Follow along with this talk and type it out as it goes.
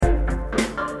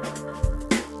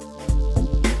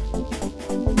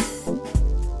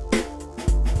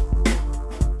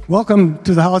Welcome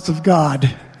to the house of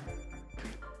God.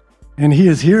 And He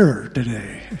is here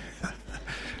today.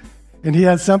 And He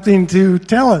has something to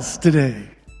tell us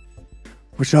today,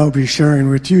 which I'll be sharing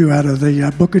with you out of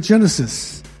the book of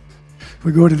Genesis.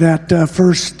 We go to that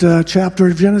first chapter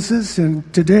of Genesis,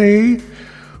 and today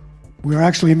we're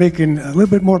actually making a little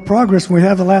bit more progress than we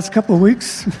have the last couple of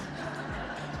weeks.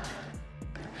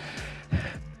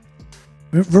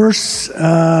 Verse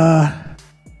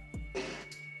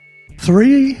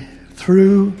 3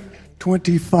 through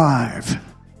 25.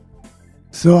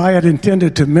 So I had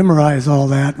intended to memorize all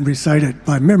that and recite it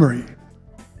by memory.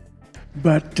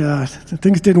 But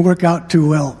things didn't work out too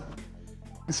well.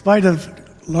 In spite of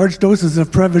large doses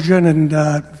of Prevagen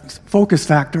and focus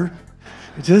factor,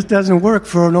 it just doesn't work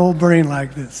for an old brain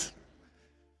like this.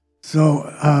 So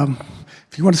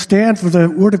if you want to stand for the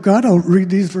Word of God, I'll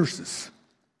read these verses.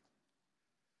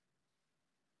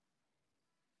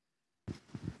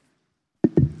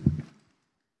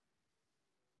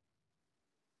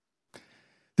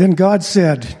 Then God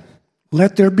said,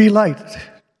 "Let there be light."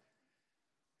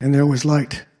 And there was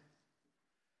light.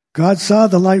 God saw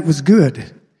the light was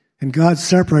good, and God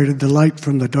separated the light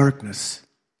from the darkness.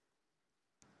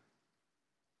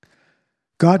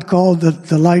 God called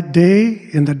the light day,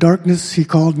 and the darkness He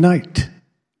called night.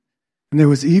 And there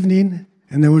was evening,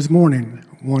 and there was morning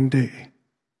one day.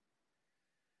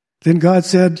 Then God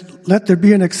said, "Let there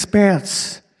be an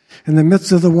expanse in the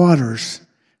midst of the waters,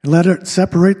 and let it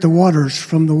separate the waters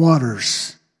from the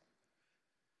waters."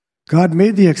 God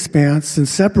made the expanse and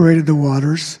separated the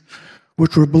waters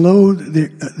which were below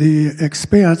the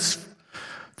expanse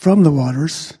from the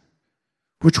waters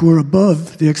which were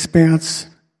above the expanse,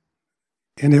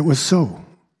 and it was so.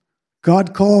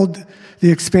 God called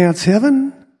the expanse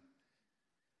heaven,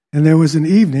 and there was an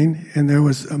evening, and there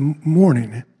was a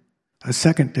morning, a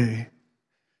second day.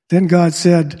 Then God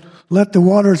said, "Let the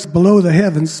waters below the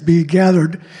heavens be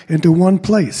gathered into one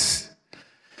place,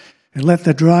 and let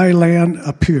the dry land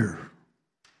appear."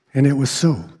 And it was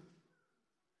so.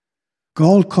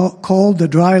 God called the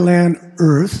dry land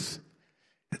earth,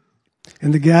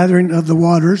 and the gathering of the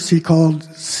waters He called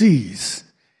seas.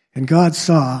 And God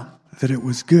saw that it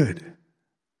was good.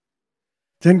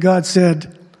 Then God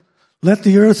said, "Let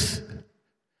the earth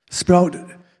sprout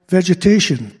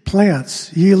vegetation,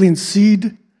 plants yielding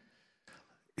seed,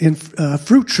 in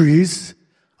fruit trees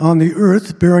on the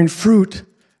earth bearing fruit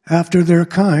after their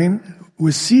kind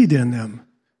with seed in them."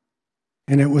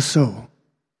 And it was so.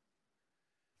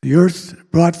 The earth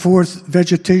brought forth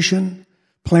vegetation,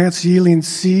 plants yielding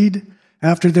seed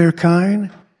after their kind,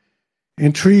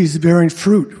 and trees bearing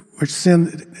fruit with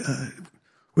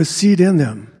seed in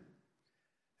them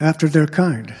after their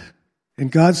kind.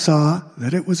 And God saw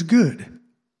that it was good.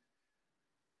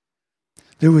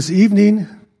 There was evening,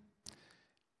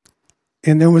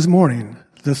 and there was morning,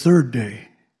 the third day.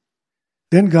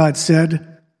 Then God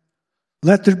said,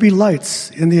 "Let there be lights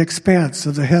in the expanse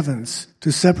of the heavens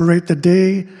to separate the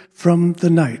day from the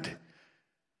night.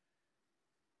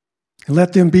 And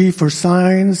let them be for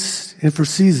signs and for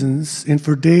seasons and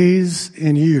for days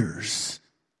and years.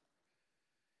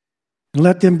 And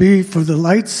let them be for the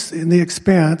lights in the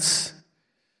expanse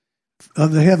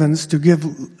of the heavens to give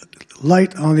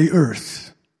light on the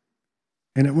earth."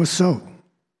 And it was so.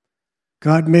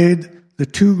 God made the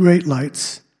two great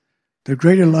lights, the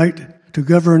greater light to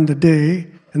govern the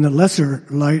day and the lesser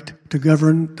light to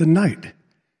govern the night.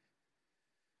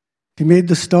 He made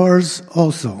the stars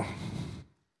also.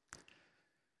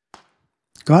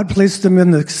 God placed them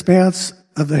in the expanse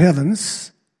of the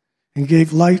heavens and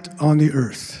gave light on the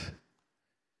earth,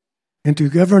 and to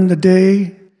govern the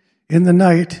day and the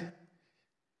night,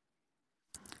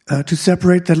 to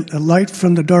separate the light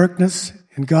from the darkness.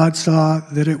 And God saw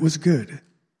that it was good.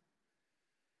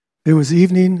 There was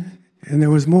evening, and there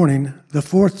was morning, the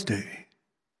fourth day.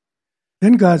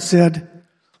 Then God said,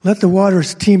 "Let the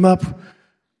waters teem up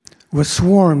with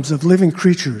swarms of living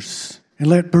creatures, and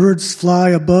let birds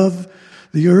fly above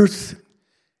the earth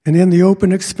and in the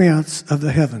open expanse of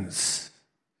the heavens."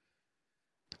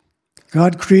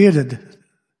 God created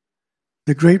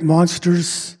the great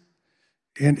monsters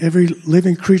and every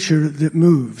living creature that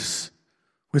moves,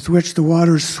 with which the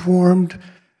waters swarmed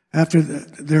after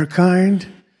their kind,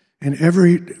 and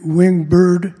every winged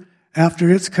bird after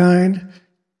its kind.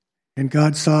 And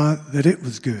God saw that it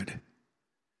was good.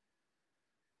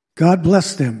 God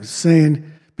blessed them, saying,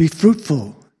 "Be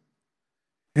fruitful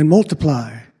and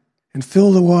multiply, and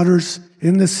fill the waters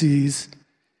in the seas,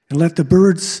 and let the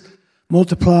birds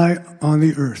multiply on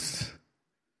the earth."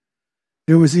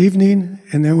 There was evening,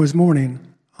 and there was morning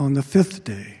on the fifth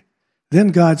day. Then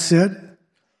God said,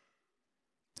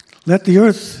 "Let the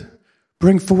earth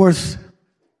bring forth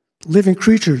living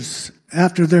creatures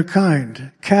after their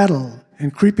kind, cattle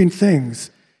and creeping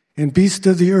things, and beasts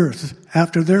of the earth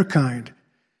after their kind.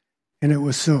 And it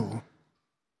was so.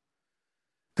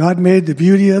 God made the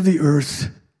beauty of the earth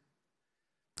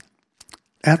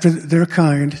after their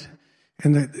kind,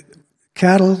 and the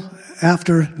cattle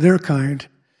after their kind,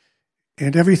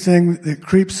 and everything that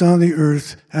creeps on the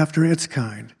earth after its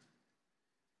kind.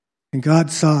 And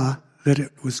God saw that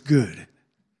it was good.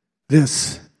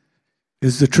 This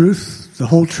is the truth, the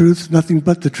whole truth, nothing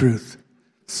but the truth.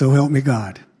 So help me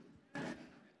God.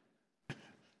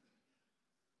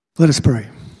 Let us pray.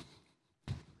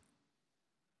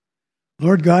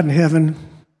 Lord God in heaven,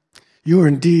 you are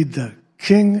indeed the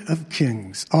King of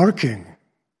kings, our King,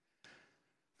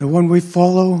 the one we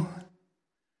follow,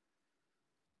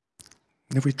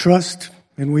 and we trust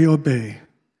and we obey,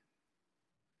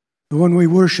 the one we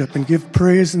worship and give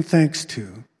praise and thanks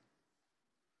to.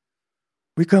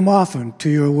 We come often to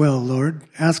your well, Lord,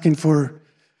 asking for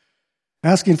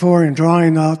and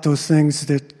drawing out those things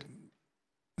that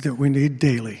we need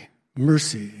daily: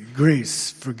 mercy,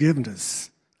 grace, forgiveness,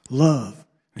 love,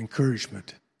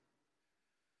 encouragement.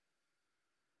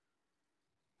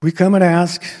 We come and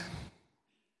ask,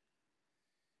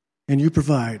 and you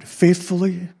provide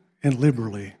faithfully and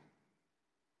liberally.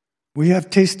 We have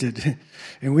tasted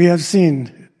and we have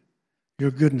seen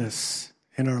your goodness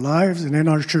in our lives and in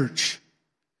our church,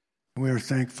 and we are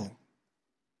thankful.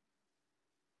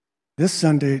 This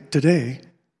Sunday, today,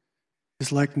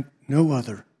 is like no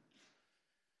other.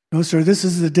 No, sir, this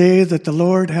is the day that the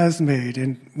Lord has made,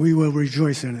 and we will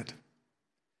rejoice in it,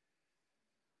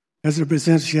 as it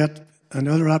presents yet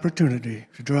another opportunity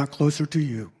to draw closer to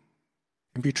you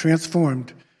and be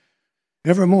transformed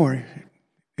evermore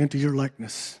into your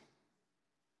likeness.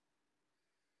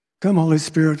 Come, Holy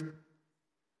Spirit,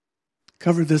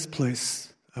 cover this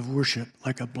place of worship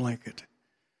like a blanket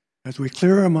as we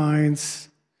clear our minds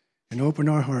and open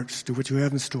our hearts to what you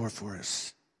have in store for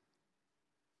us.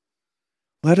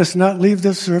 Let us not leave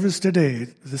this service today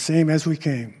the same as we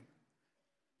came,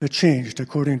 but changed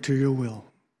according to your will.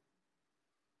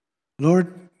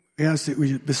 Lord, we ask that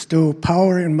we bestow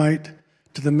power and might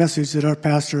to the message that our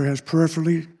pastor has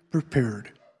prayerfully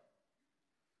prepared.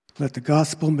 Let the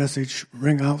gospel message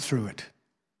ring out through it.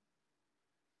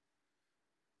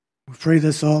 We pray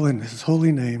this all in his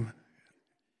holy name.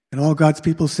 And all God's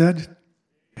people said,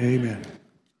 amen.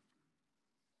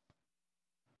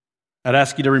 I'd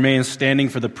ask you to remain standing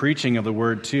for the preaching of the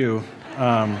word too.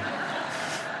 But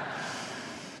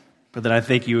then I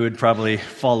think you would probably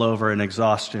fall over in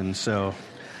exhaustion. So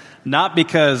not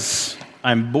because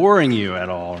I'm boring you at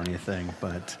all or anything,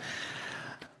 but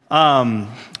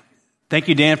thank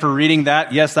you, Dan, for reading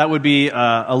that. Yes, that would be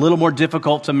a little more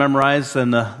difficult to memorize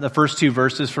than the first two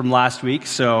verses from last week.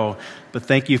 But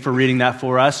thank you for reading that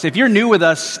for us. If you're new with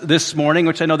us this morning,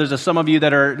 which I know there's some of you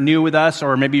that are new with us,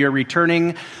 or maybe you're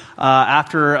returning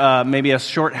after maybe a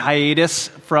short hiatus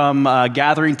from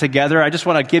gathering together, I just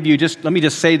want to give you let me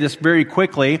just say this very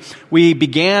quickly. We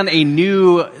began a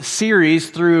new series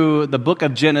through the book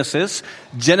of Genesis.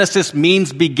 Genesis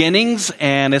means beginnings,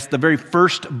 and it's the very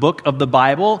first book of the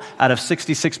Bible out of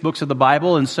 66 books of the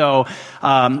Bible. And so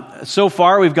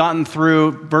far we've gotten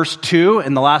through verse 2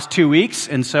 in the last 2 weeks.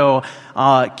 And so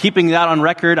keeping that on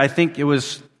record, I think it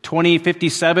was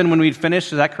 2057 when we'd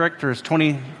finished. Is that correct? Or is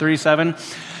 2037?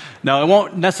 No, it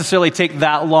won't necessarily take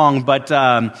that long, but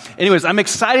anyways, I'm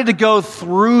excited to go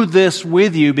through this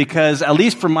with you because at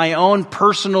least from my own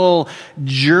personal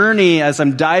journey as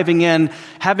I'm diving in,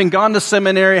 having gone to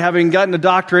seminary, having gotten a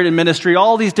doctorate in ministry,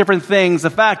 all these different things, the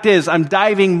fact is I'm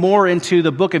diving more into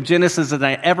the book of Genesis than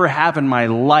I ever have in my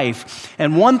life.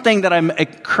 And one thing that I'm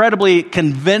incredibly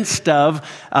convinced of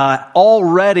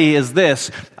already is this.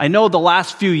 I know the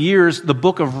last few years, the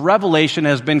book of Revelation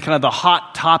has been kind of the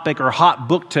hot topic or hot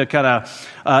book to kind of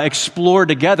explore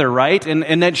together, right?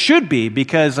 And that should be,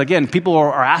 because again, people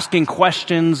are asking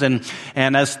questions, and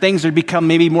as things have become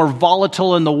maybe more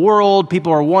volatile in the world,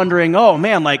 people are wondering, oh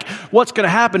man, like what's going to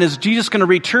happen? Is Jesus going to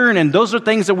return? And those are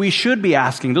things that we should be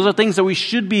asking. Those are things that we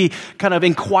should be kind of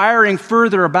inquiring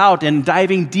further about and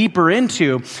diving deeper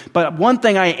into. But one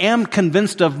thing I am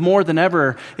convinced of more than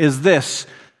ever is this: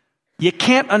 you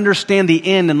can't understand the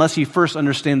end unless you first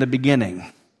understand the beginning.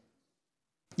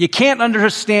 You can't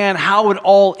understand how it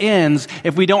all ends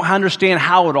if we don't understand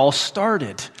how it all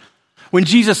started. When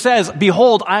Jesus says,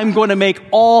 behold, I'm going to make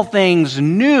all things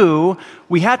new,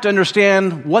 we have to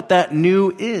understand what that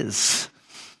new is.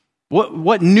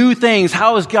 What new things,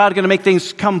 how is God going to make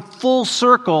things come full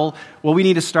circle? Well, we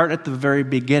need to start at the very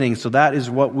beginning. So that is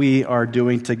what we are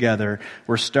doing together.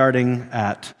 We're starting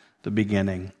at the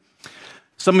beginning.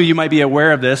 Some of you might be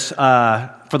aware of this.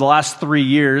 For the last 3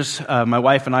 years, my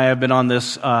wife and I have been on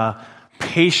this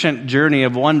patient journey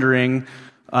of wondering,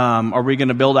 are we going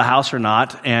to build a house or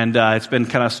not? And it's been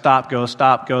kind of stop, go,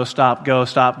 stop, go, stop, go,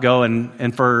 stop, go.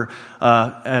 And for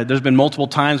there's been multiple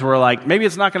times where we're like, maybe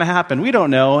it's not going to happen. We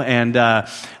don't know. And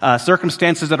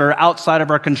circumstances that are outside of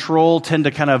our control tend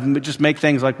to kind of just make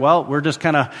things like, well, we'll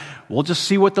just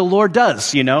see what the Lord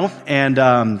does,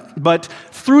 And but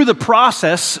through the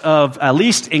process of at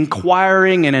least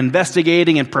inquiring and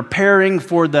investigating and preparing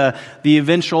for the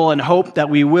eventual and hope that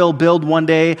we will build one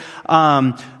day,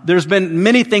 there's been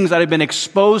many things that I've been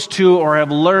exposed to or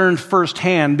have learned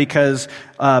firsthand, because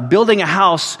building a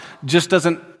house just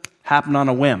doesn't happen on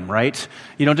a whim, right?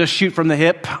 You don't just shoot from the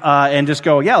hip and just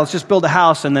go, yeah, let's just build a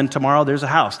house, and then tomorrow there's a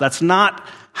house. That's not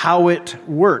how it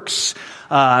works.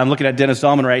 I'm looking at Dennis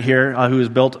Dahlman right here, who has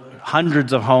built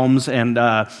hundreds of homes, and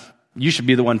you should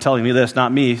be the one telling me this,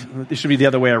 not me. It should be the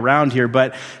other way around here.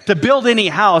 But to build any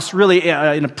house really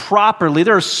properly,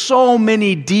 there are so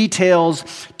many details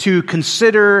to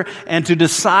consider and to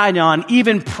decide on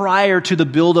even prior to the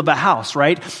build of a house,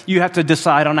 right? You have to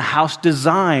decide on a house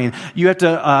design. You have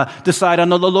to decide on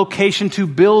the location to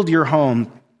build your home.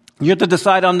 You have to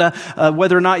decide on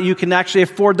whether or not you can actually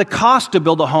afford the cost to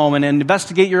build a home, and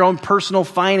investigate your own personal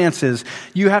finances.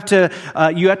 You have to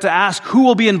ask who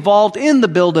will be involved in the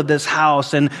build of this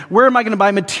house, and where am I going to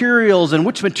buy materials, and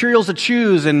which materials to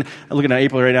choose. And I'm looking at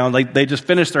April right now, and they just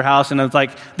finished their house, and it's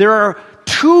like there are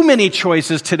too many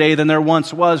choices today than there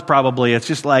once was. Probably it's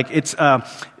just like it's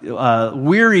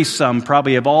wearisome,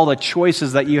 probably, of all the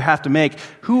choices that you have to make.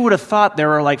 Who would have thought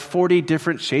there are like 40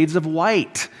 different shades of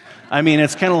white? I mean,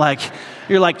 it's kind of like,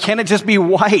 you're like, can it just be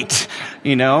white?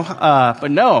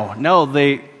 But no,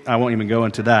 I won't even go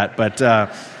into that, but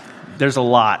there's a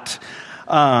lot.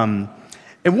 And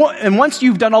once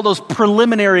you've done all those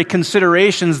preliminary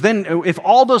considerations, then if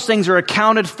all those things are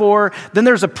accounted for, then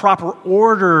there's a proper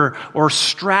order or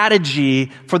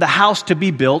strategy for the house to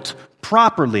be built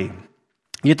properly.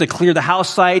 You have to clear the house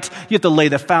site, you have to lay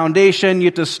the foundation, you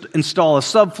have to install a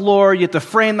subfloor, you have to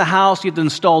frame the house, you have to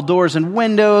install doors and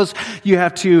windows, you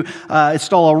have to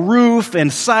install a roof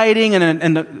and siding,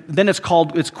 and then it's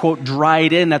quote,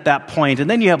 dried in at that point. And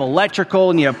then you have electrical,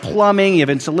 and you have plumbing, you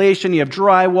have insulation, you have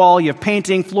drywall, you have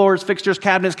painting, floors, fixtures,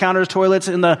 cabinets, counters, toilets,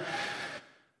 and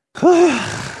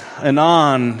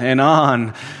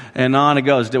on it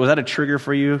goes. Was that a trigger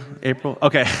for you, April?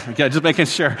 Okay, just making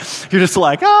sure. You're just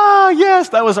like, yes,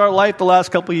 that was our life the last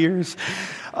couple of years.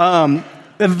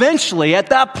 Eventually, at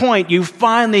that point, you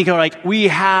finally go like, we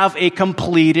have a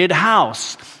completed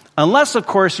house. Unless, of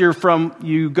course,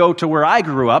 you go to where I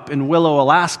grew up in Willow,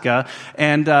 Alaska,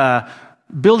 and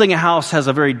building a house has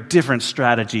a very different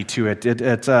strategy to it.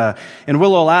 In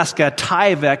Willow, Alaska,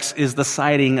 Tyvek is the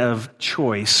siding of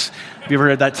choice. Have you ever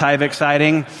heard that Tyvek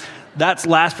siding? That's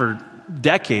lasts for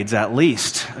decades at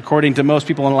least, according to most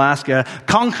people in Alaska.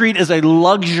 Concrete is a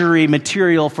luxury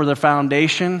material for the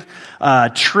foundation.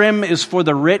 Trim is for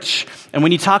the rich. And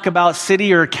when you talk about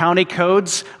city or county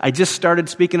codes, I just started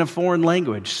speaking a foreign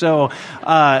language. So,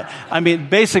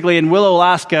 basically in Willow,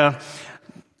 Alaska,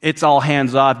 it's all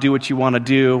hands off, do what you want to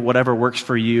do, whatever works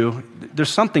for you. There's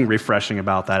something refreshing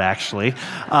about that, actually,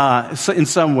 in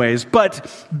some ways.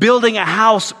 But building a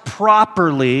house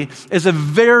properly is a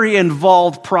very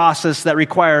involved process that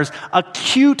requires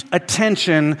acute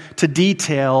attention to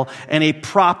detail and a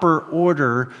proper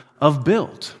order of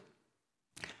build.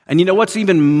 And you know what's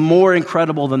even more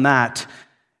incredible than that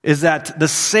is that the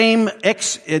same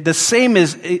is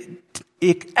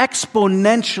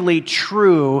exponentially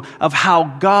true of how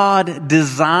God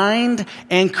designed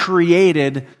and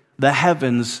created the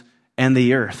heavens and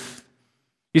the earth.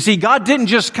 You see, God didn't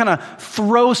just kind of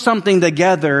throw something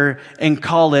together and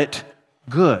call it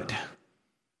good.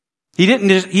 He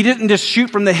didn't just shoot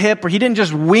from the hip, or he didn't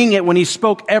just wing it when he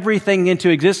spoke everything into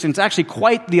existence. Actually,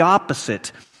 quite the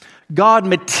opposite. God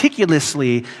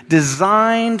meticulously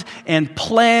designed and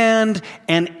planned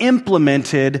and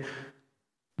implemented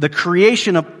the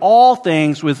creation of all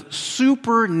things with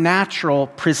supernatural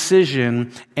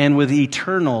precision and with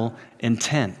eternal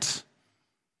intent.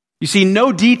 You see,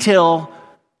 no detail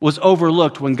was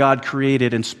overlooked when God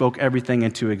created and spoke everything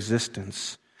into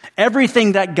existence.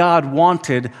 Everything that God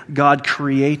wanted, God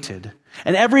created.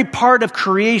 And every part of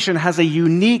creation has a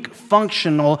unique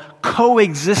functional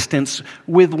coexistence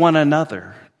with one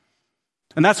another.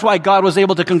 And that's why God was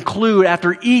able to conclude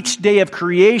after each day of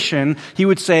creation, he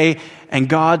would say, and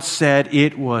God said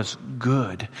it was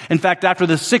good. In fact, after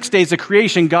the 6 days of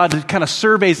creation, God kind of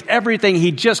surveys everything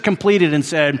he just completed and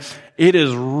said, it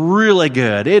is really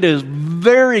good. It is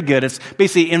very good. It's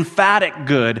basically emphatic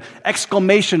good,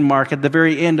 exclamation mark at the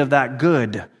very end of that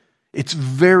good. It's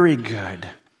very good.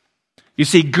 You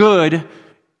see, good,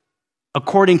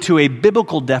 according to a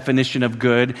biblical definition of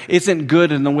good, isn't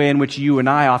good in the way in which you and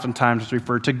I oftentimes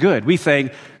refer to good. We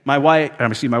think, my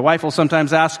wife will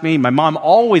sometimes ask me, my mom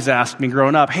always asked me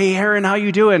growing up, hey, Aaron, how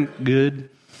you doing? Good.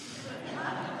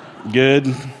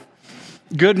 Good.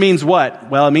 Good means what?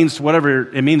 Well, it means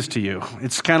whatever it means to you.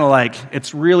 It's kind of like,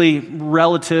 it's really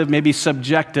relative, maybe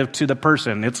subjective to the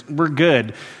person. We're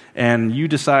good, and you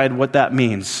decide what that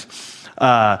means.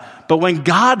 But when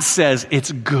God says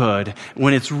it's good,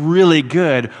 when it's really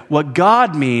good, what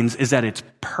God means is that it's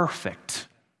perfect.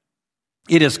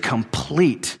 It is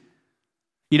complete.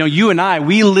 You know, you and I,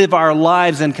 we live our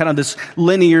lives in kind of this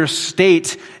linear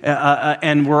state,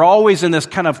 and we're always in this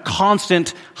kind of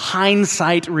constant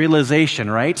hindsight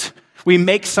realization, right? We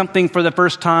make something for the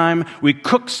first time. We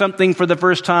cook something for the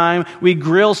first time. We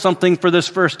grill something for this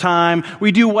first time.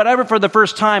 We do whatever for the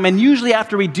first time. And usually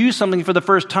after we do something for the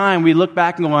first time, we look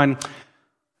back and go,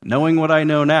 knowing what I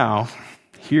know now,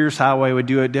 here's how I would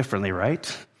do it differently,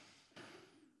 right?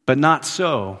 But not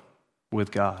so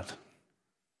with God.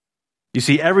 You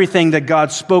see, everything that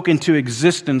God spoke into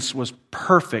existence was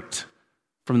perfect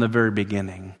from the very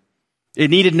beginning. It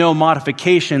needed no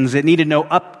modifications. It needed no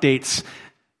updates.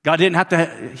 God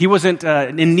he wasn't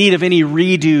in need of any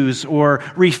redos or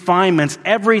refinements.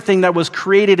 Everything that was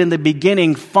created in the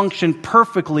beginning functioned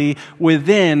perfectly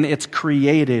within its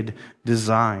created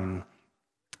design.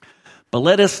 But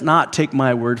let us not take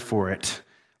my word for it.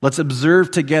 Let's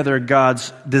observe together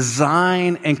God's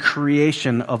design and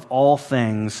creation of all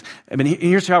things. I mean,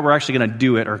 here's how we're actually going to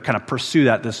do it, or kind of pursue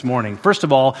that this morning. First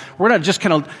of all, we're going to just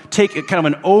kind of take kind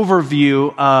of an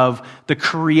overview of the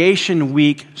creation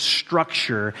week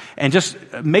structure and just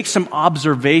make some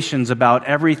observations about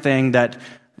everything that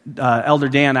Elder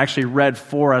Dan actually read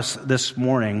for us this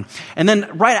morning. And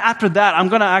then right after that,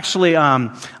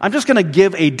 I'm just going to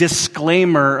give a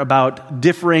disclaimer about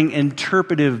differing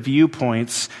interpretive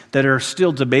viewpoints that are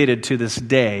still debated to this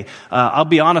day. I'll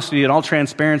be honest with you, in all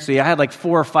transparency, I had like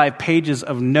 4 or 5 pages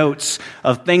of notes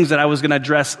of things that I was going to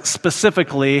address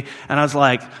specifically, and I was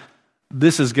like,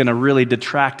 this is going to really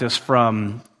detract us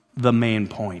from the main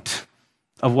point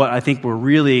of what I think we're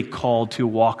really called to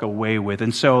walk away with.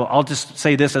 And so I'll just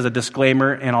say this as a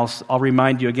disclaimer, and I'll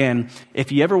remind you again,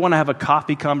 if you ever want to have a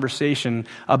coffee conversation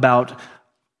about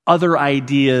other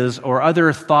ideas or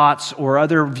other thoughts or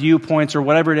other viewpoints or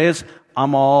whatever it is,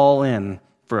 I'm all in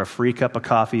for a free cup of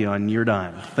coffee on your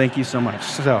dime. Thank you so much.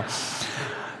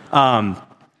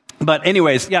 But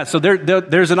anyways, yeah, so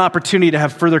there's an opportunity to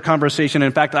have further conversation.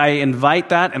 In fact, I invite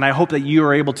that, and I hope that you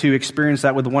are able to experience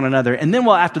that with one another. And then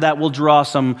after that, we'll draw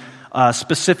some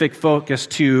specific focus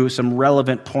to some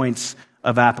relevant points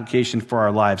of application for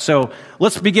our lives. So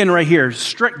let's begin right here.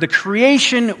 The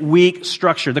creation week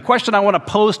structure. The question I want to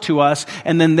pose to us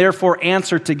and then therefore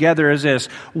answer together is this: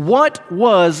 what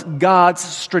was God's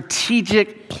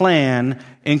strategic plan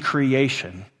in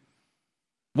creation?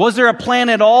 Was there a plan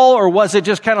at all, or was it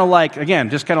just kind of like,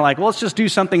 well, let's just do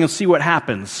something and see what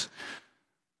happens?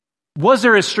 Was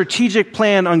there a strategic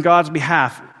plan on God's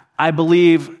behalf? I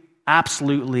believe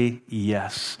absolutely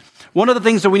yes. One of the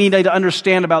things that we need to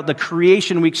understand about the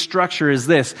creation week structure is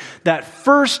this: that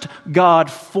first God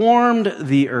formed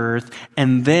the earth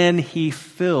and then he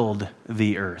filled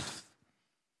the earth.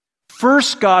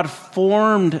 First God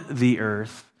formed the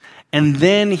earth and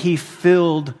then he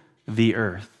filled the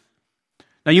earth.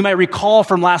 Now, you might recall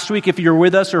from last week, if you're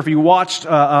with us or if you watched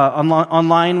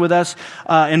online with us,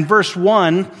 in verse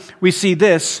 1, we see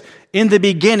this: in the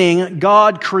beginning,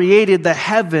 God created the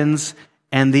heavens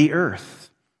and the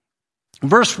earth.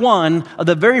 Verse 1 of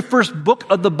the very first book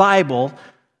of the Bible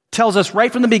tells us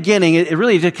right from the beginning, it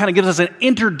really just kind of gives us an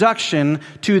introduction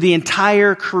to the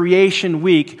entire creation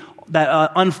week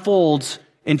that unfolds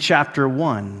in chapter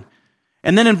 1.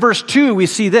 And then in verse 2, we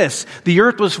see this: the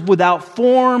earth was without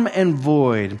form and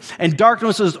void, and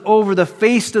darkness was over the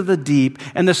face of the deep,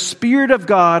 and the Spirit of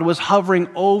God was hovering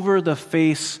over the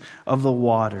face of the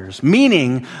waters.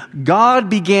 Meaning, God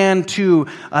began to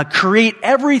create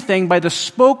everything by the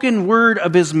spoken word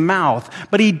of his mouth,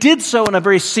 but he did so in a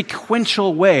very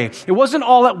sequential way. It wasn't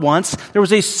all at once. There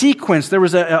was a sequence. There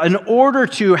was an order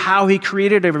to how he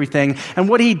created everything. And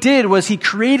what he did was he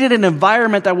created an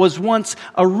environment that was once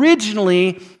originally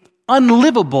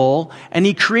unlivable, and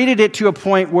he created it to a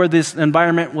point where this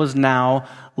environment was now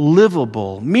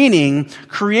livable, meaning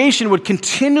creation would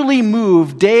continually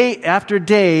move day after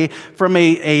day from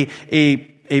a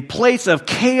place of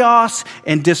chaos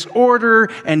and disorder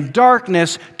and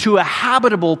darkness to a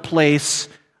habitable place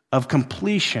of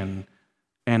completion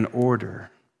and order.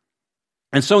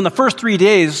 And so in the first 3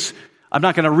 days, I'm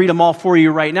not going to read them all for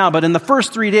you right now, but in the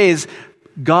first 3 days,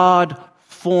 God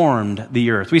formed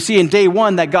the earth. We see in day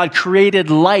 1 that God created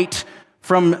light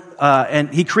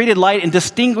and he created light and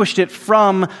distinguished it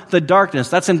from the darkness.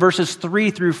 That's in verses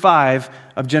 3 through 5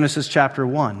 of Genesis chapter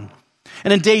 1.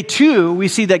 And in day 2, we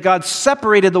see that God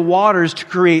separated the waters to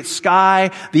create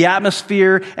sky, the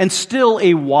atmosphere, and still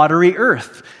a watery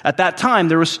earth. At that time,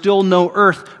 there was still no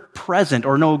earth present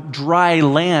or no dry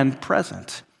land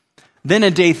present. Then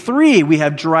in day 3, we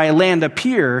have dry land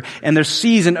appear, and there's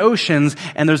seas and oceans,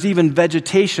 and there's even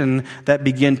vegetation that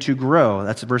begin to grow.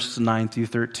 That's verses 9 through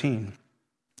 13.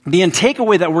 The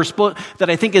takeaway that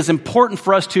I think is important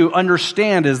for us to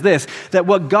understand is this, that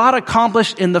what God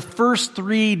accomplished in the first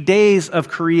 3 days of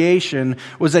creation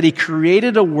was that he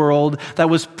created a world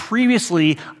that was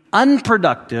previously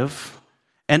unproductive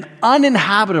and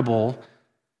uninhabitable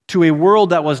to a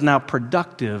world that was now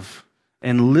productive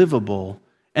and livable.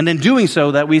 And in doing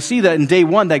so, that we see that in day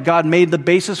 1 that God made the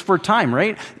basis for time,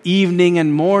 right? Evening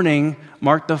and morning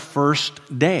marked the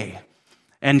first day.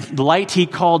 And light he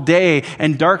called day,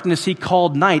 and darkness he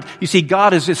called night. You see,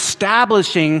 God is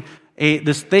establishing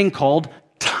this thing called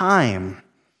time.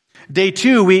 Day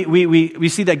 2, we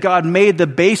see that God made the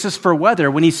basis for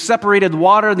weather. When he separated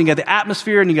water, then you got the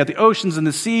atmosphere, and you got the oceans and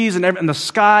the seas and the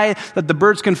sky that the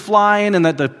birds can fly in and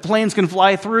that the planes can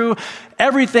fly through.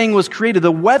 Everything was created.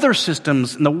 The weather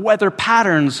systems and the weather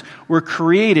patterns were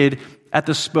created at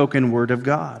the spoken word of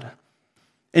God.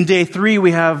 In day 3,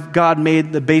 we have God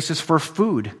made the basis for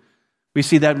food. We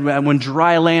see that when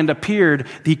dry land appeared,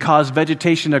 he caused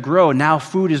vegetation to grow. Now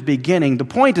food is beginning. The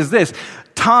point is this: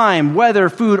 time, weather,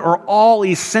 food are all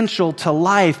essential to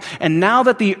life. And now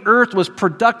that the earth was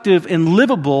productive and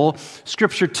livable,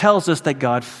 Scripture tells us that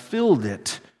God filled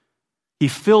it. He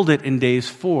filled it in days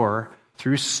 4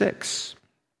 through 6.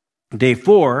 Day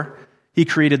 4, he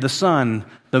created the sun,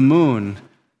 the moon,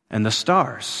 and the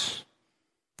stars.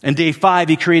 In day 5,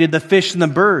 he created the fish and the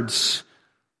birds.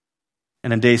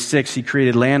 And in day 6, he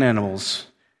created land animals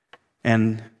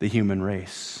and the human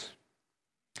race.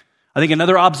 I think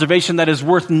another observation that is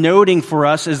worth noting for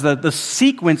us is the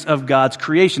sequence of God's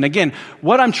creation. Again,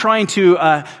 what I'm trying to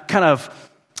kind of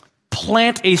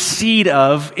plant a seed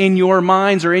of in your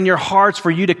minds or in your hearts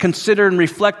for you to consider and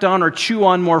reflect on or chew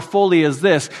on more fully is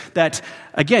this, that,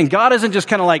 again, God isn't just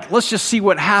kind of like, let's just see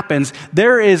what happens.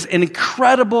 There is an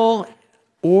incredible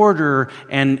order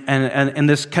and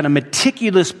this kind of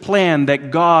meticulous plan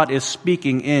that God is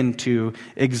speaking into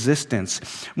existence.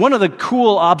 One of the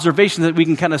cool observations that we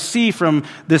can kind of see from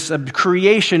this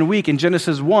creation week in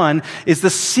Genesis 1 is the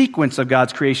sequence of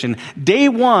God's creation. Day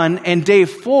 1 and day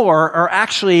 4 are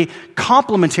actually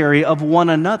complementary of one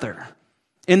another.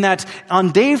 In that on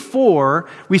day 4,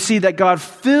 we see that God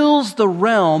fills the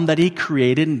realm that he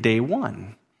created in day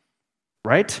 1.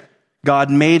 Right?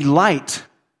 God made light.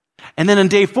 And then in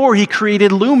day 4, he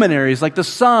created luminaries like the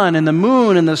sun and the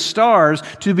moon and the stars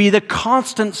to be the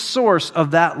constant source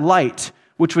of that light,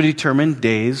 which would determine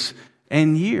days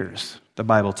and years, the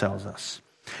Bible tells us.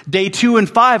 Day 2 and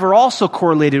 5 are also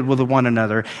correlated with one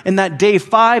another, in that day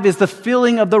 5 is the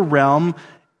filling of the realm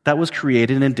that was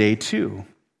created in day 2.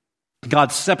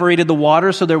 God separated the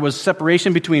water, so there was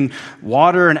separation between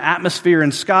water and atmosphere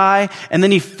and sky, and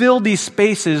then he filled these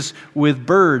spaces with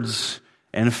birds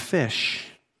and fish.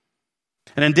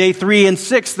 And in day 3 and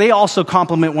 6, they also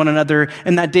complement one another,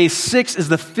 and that day 6 is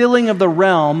the filling of the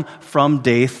realm from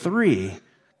day 3.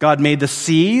 God made the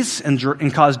seas and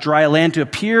caused dry land to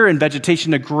appear and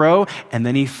vegetation to grow, and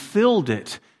then he filled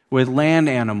it with land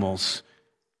animals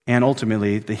and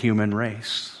ultimately the human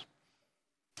race.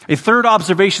 A third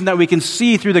observation that we can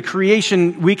see through the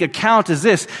creation week account is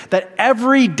this, that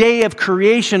every day of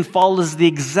creation follows the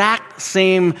exact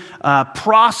same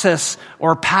process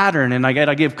or pattern. And I got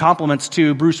to give compliments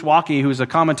to Bruce Walkie, who's a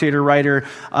commentator writer,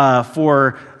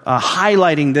 for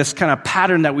highlighting this kind of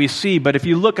pattern that we see. But if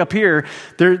you look up here,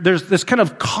 there's this kind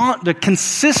of the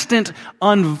consistent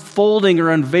unfolding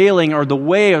or unveiling or the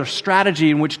way or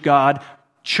strategy in which God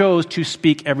chose to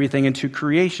speak everything into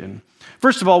creation.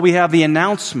 First of all, we have the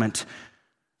announcement.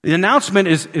 The announcement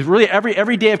is really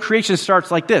every day of creation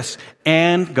starts like this.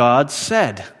 And God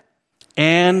said.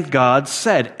 And God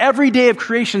said. Every day of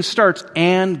creation starts,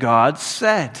 and God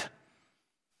said.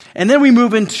 And then we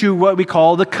move into what we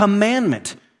call the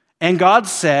commandment. And God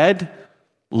said,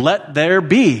 let there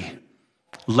be.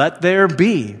 Let there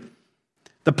be.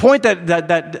 The point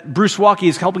that Bruce Walkie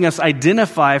is helping us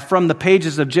identify from the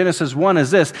pages of Genesis 1 is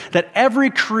this, that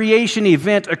every creation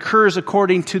event occurs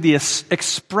according to the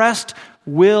expressed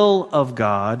will of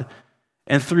God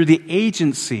and through the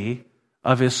agency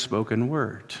of his spoken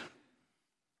word.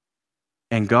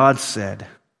 And God said,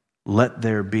 let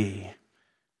there be.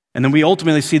 And then we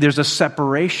ultimately see there's a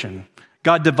separation.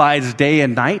 God divides day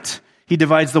and night. He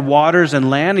divides the waters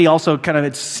and land. He also kind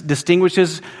of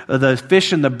distinguishes the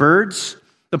fish and the birds.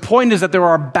 The point is that there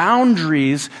are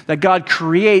boundaries that God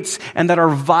creates and that are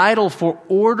vital for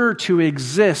order to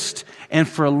exist and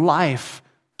for life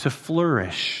to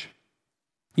flourish.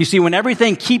 You see, when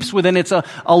everything keeps within its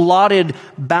allotted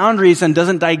boundaries and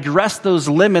doesn't digress those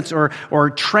limits or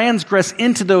transgress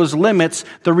into those limits,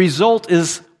 the result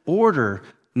is order,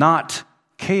 not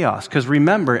chaos. Because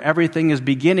remember, everything is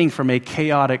beginning from a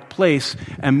chaotic place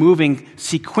and moving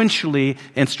sequentially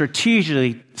and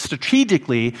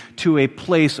strategically to a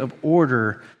place of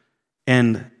order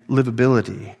and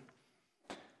livability.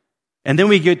 And then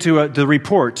we get to the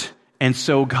report, and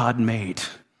so God made.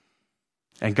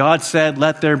 And God said,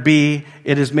 let there be,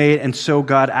 it is made, and so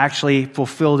God actually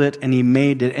fulfilled it, and he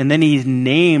made it. And then he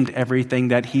named everything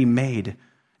that he made.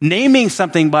 Naming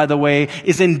something, by the way,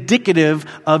 is indicative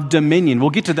of dominion. We'll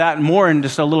get to that more in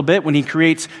just a little bit when he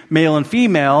creates male and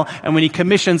female, and when he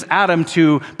commissions Adam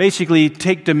to basically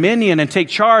take dominion and take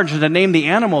charge and to name the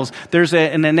animals. There's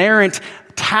an inerrant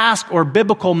task or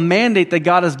biblical mandate that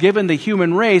God has given the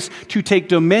human race to take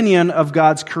dominion of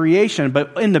God's creation.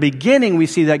 But in the beginning, we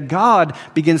see that God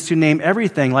begins to name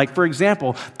everything. Like, for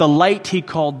example, the light he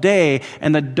called day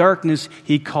and the darkness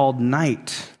he called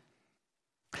night.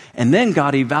 And then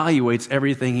God evaluates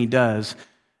everything he does.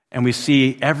 And we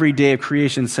see every day of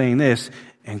creation saying this,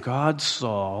 and God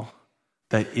saw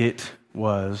that it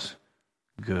was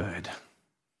good.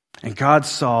 And God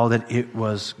saw that it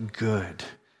was good.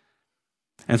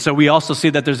 And so we also see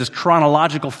that there's this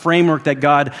chronological framework that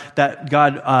God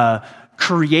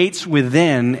creates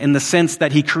within, in the sense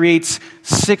that he creates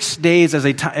 6 days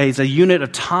as a unit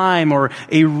of time or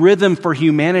a rhythm for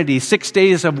humanity, 6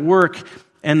 days of work,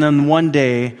 and then 1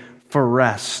 day for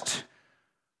rest.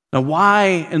 Now,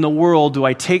 why in the world do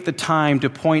I take the time to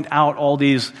point out all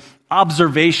these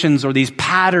observations or these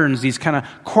patterns, these kind of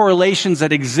correlations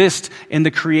that exist in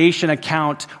the creation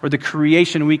account or the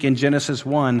creation week in Genesis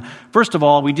 1? First of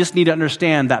all, we just need to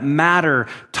understand that matter,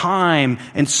 time,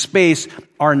 and space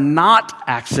are not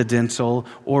accidental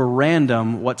or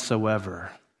random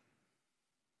whatsoever.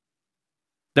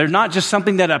 They're not just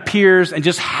something that appears and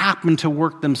just happen to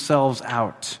work themselves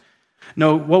out.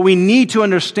 No, what we need to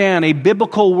understand, a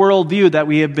biblical worldview that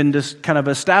we have been just kind of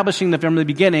establishing from the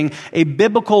beginning, a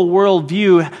biblical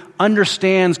worldview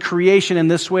understands creation in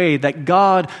this way, that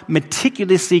God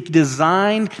meticulously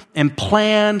designed and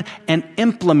planned and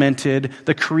implemented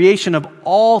the creation of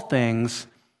all things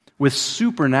with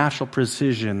supernatural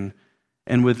precision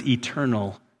and with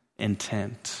eternal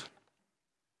intent.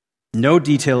 No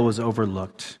detail was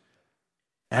overlooked.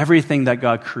 Everything that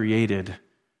God created,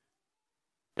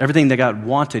 everything that God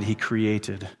wanted, he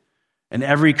created. And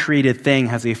every created thing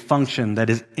has a function that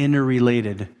is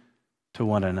interrelated to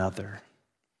one another.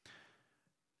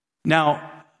 Now,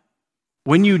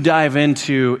 when you dive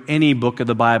into any book of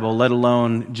the Bible, let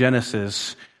alone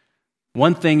Genesis,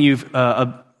 one thing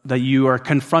that you are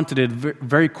confronted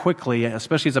very quickly,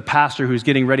 especially as a pastor who's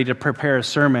getting ready to prepare a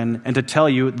sermon and to tell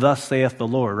you, thus saith the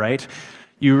Lord, right?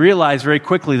 You realize very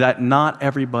quickly that not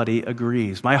everybody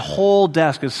agrees. My whole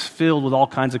desk is filled with all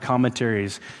kinds of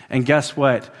commentaries. And guess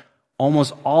what?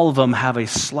 Almost all of them have a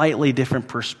slightly different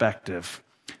perspective.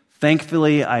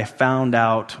 Thankfully, I found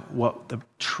out what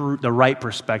the right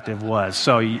perspective was.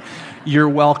 So you're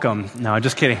welcome. No, I'm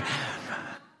just kidding.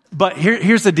 But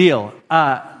here's the deal.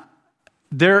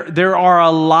 There are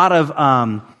a lot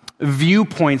of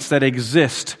viewpoints that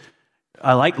exist,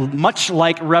 much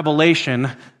like Revelation.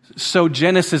 So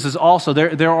Genesis is also,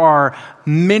 there are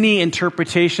many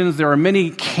interpretations, there are many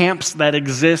camps that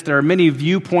exist, there are many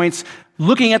viewpoints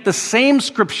looking at the same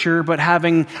scripture but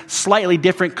having slightly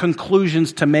different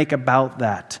conclusions to make about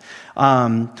that.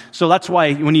 So that's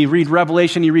why when you read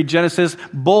Revelation, you read Genesis,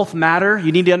 both matter.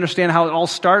 You need to understand how it all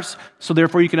starts, so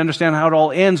therefore you can understand how it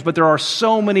all ends. But there are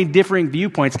so many different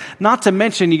viewpoints. Not to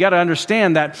mention, you got to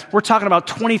understand that we're talking about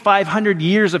 2,500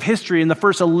 years of history in the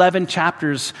first 11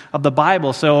 chapters of the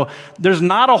Bible. So there's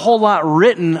not a whole lot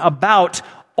written about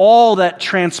all that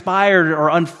transpired or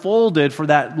unfolded for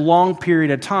that long period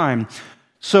of time.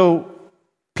 So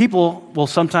people will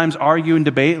sometimes argue and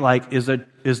debate, like, is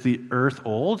the earth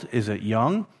old? Is it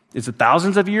young? Is it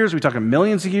thousands of years? Are we talking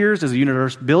millions of years? Is the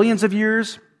universe billions of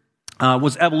years?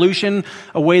 Was evolution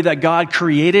a way that God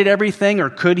created everything, or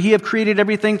could he have created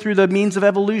everything through the means of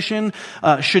evolution?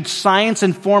 Should science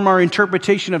inform our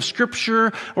interpretation of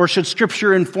Scripture, or should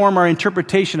Scripture inform our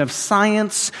interpretation of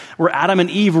science? Were Adam and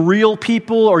Eve real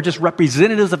people, or just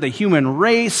representatives of the human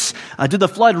race? Did the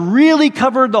flood really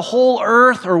cover the whole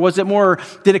earth, or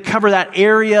did it cover that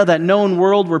area, that known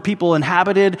world where people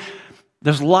inhabited?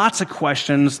 There's lots of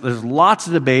questions. There's lots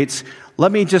of debates.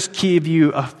 Let me just give you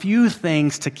a few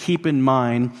things to keep in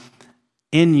mind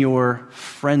in your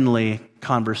friendly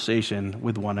conversation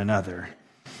with one another.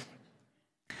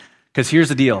 Because here's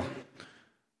the deal.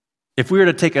 If we were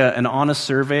to take an honest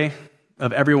survey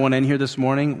of everyone in here this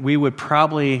morning, we would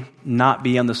probably not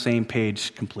be on the same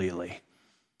page completely.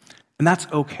 And that's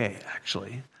okay,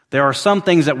 actually. There are some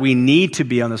things that we need to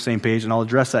be on the same page, and I'll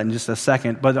address that in just a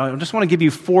second. But I just want to give you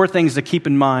 4 things to keep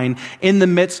in mind in the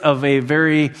midst of a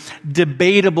very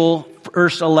debatable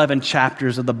first 11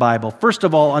 chapters of the Bible. First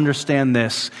of all, understand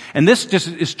this, and this just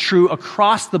is true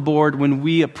across the board when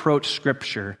we approach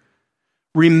Scripture.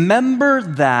 Remember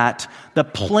that the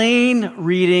plain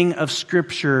reading of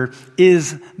Scripture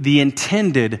is the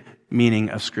intended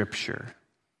meaning of Scripture.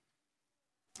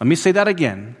 Let me say that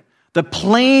again. The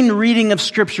plain reading of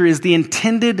Scripture is the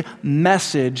intended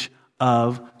message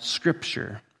of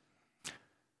Scripture.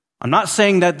 I'm not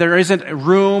saying that there isn't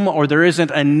room or there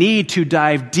isn't a need to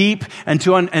dive deep and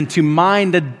to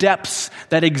mine the depths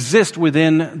that exist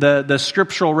within the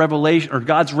scriptural revelation or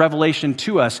God's revelation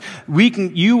to us.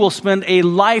 You will spend a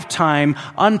lifetime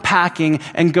unpacking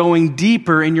and going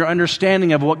deeper in your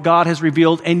understanding of what God has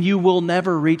revealed, and you will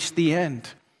never reach the end.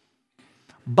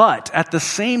 But at the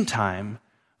same time,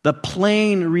 the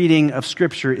plain reading of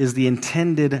Scripture is the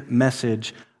intended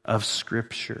message of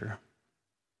Scripture.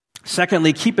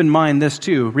 Secondly, keep in mind this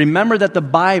too. Remember that the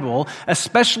Bible,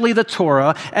 especially the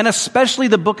Torah, and especially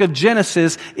the book of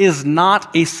Genesis, is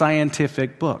not a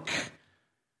scientific book.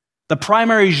 The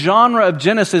primary genre of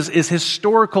Genesis is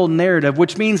historical narrative,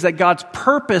 which means that God's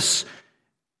purpose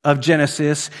of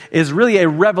Genesis is really a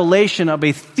revelation of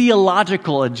a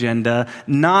theological agenda,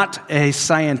 not a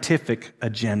scientific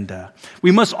agenda. We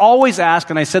must always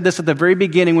ask, and I said this at the very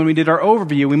beginning when we did our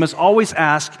overview, we must always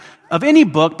ask of any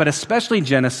book, but especially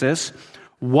Genesis,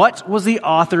 what was the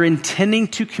author intending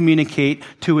to communicate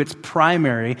to its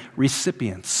primary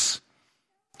recipients?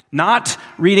 Not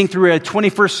reading through a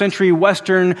 21st century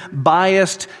Western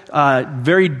biased,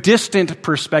 very distant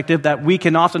perspective that we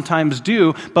can oftentimes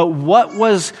do, but what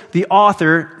was the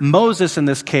author, Moses in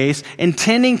this case,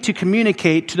 intending to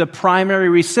communicate to the primary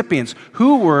recipients,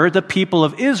 who were the people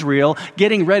of Israel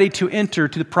getting ready to enter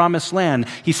to the promised land?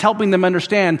 He's helping them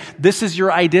understand this is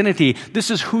your identity,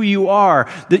 this is who you are,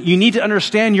 that you need to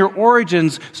understand your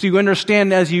origins so you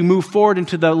understand as you move forward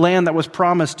into the land that was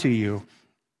promised to you.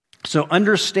 So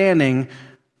understanding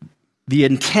the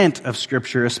intent of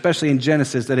Scripture, especially in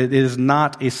Genesis, that it is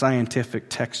not a scientific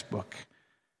textbook.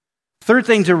 Third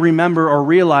thing to remember or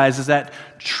realize is that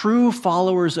true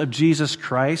followers of Jesus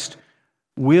Christ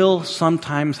will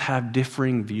sometimes have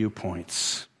differing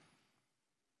viewpoints.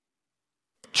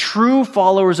 True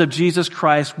followers of Jesus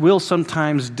Christ will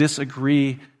sometimes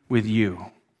disagree with you.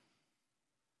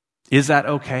 Is that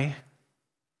okay?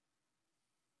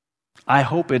 I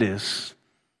hope it is.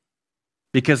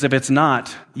 Because if it's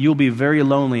not, you'll be very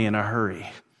lonely in a hurry.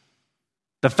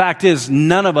 The fact is,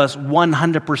 none of us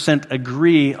 100%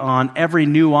 agree on every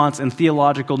nuance and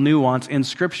theological nuance in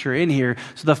Scripture in here.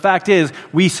 So the fact is,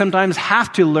 we sometimes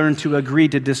have to learn to agree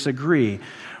to disagree.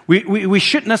 We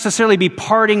shouldn't necessarily be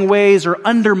parting ways or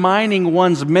undermining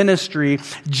one's ministry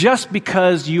just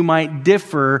because you might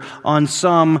differ on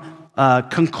some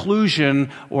conclusion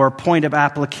or point of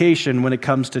application when it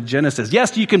comes to Genesis.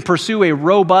 Yes, you can pursue a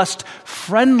robust,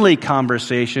 friendly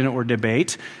conversation or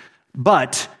debate,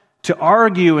 but to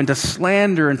argue and to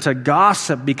slander and to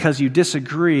gossip because you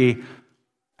disagree,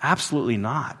 absolutely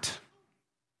not.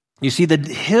 You see, the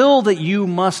hill that you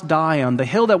must die on, the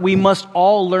hill that we must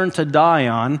all learn to die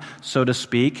on, so to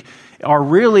speak, are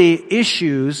really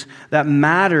issues that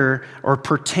matter or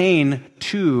pertain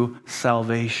to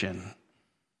salvation.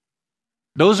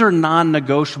 Those are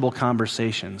non-negotiable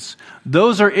conversations.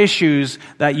 Those are issues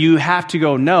that you have to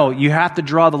go, no, you have to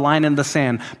draw the line in the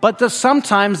sand. But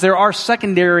sometimes there are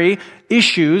secondary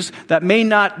issues that may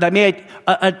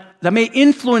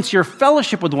influence your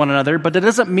fellowship with one another, but that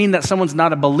doesn't mean that someone's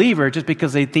not a believer just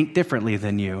because they think differently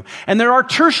than you. And there are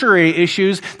tertiary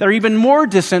issues that are even more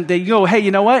distant that you go, hey,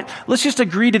 you know what? Let's just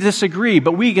agree to disagree,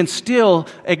 but we can still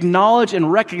acknowledge and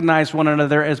recognize one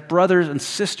another as brothers and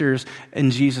sisters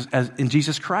in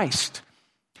Jesus Christ.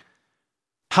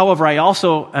 However, I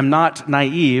also am not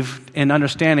naive in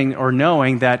understanding or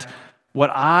knowing that what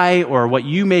I or what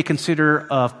you may consider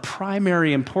of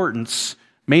primary importance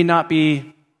may not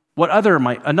be what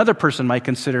another person might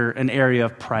consider an area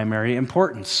of primary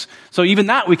importance. So even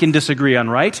that we can disagree on,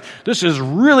 right? This is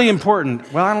really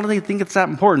important. Well, I don't really think it's that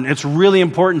important. It's really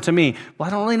important to me. Well, I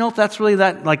don't really know if that's really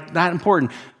that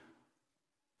important.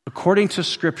 According to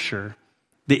Scripture,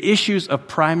 the issues of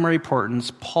primary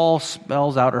importance, Paul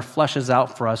spells out or fleshes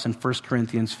out for us in 1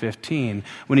 Corinthians 15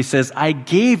 when he says, I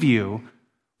gave you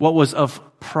what was of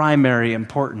primary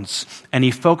importance. And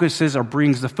he focuses or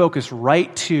brings the focus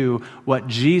right to what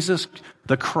Jesus,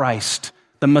 the Christ,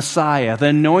 the Messiah, the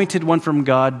anointed one from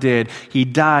God did. He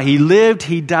died, he lived,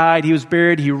 he died, he was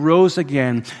buried, he rose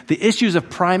again. The issues of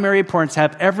primary importance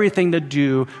have everything to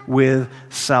do with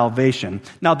salvation.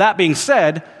 Now, that being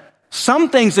said, some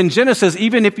things in Genesis,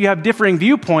 even if you have differing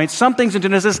viewpoints, some things in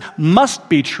Genesis must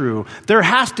be true. There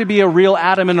has to be a real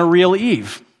Adam and a real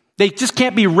Eve. They just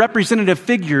can't be representative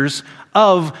figures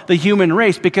of the human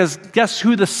race, because guess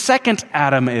who the second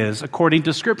Adam is, according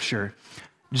to Scripture?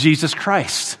 Jesus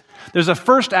Christ. There's a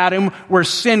first Adam where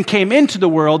sin came into the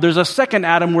world. There's a second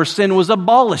Adam where sin was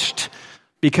abolished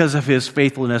because of his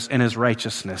faithfulness and his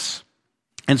righteousness.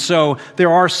 And so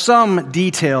there are some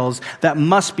details that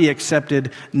must be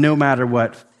accepted no matter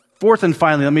what. Fourth and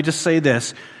finally, let me just say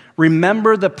this.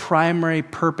 Remember the primary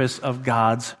purpose of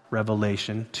God's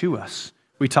revelation to us.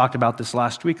 We talked about this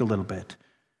last week a little bit.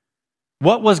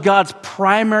 What was God's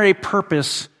primary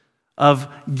purpose of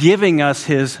giving us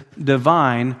his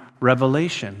divine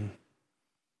revelation?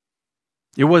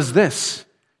 It was this: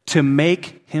 to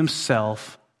make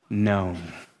himself known.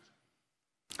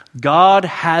 God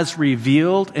has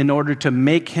revealed in order to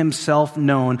make himself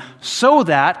known so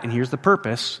that, and here's the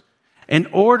purpose, in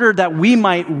order that we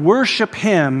might worship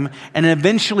him and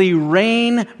eventually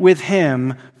reign with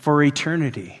him for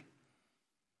eternity.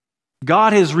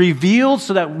 God has revealed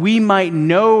so that we might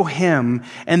know him,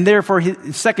 and therefore,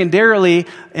 secondarily,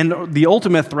 and the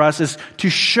ultimate thrust is to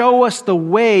show us the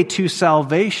way to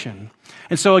salvation.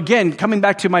 And so again, coming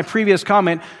back to my previous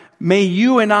comment, may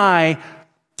you and I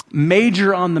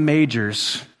major on the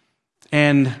majors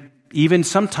and even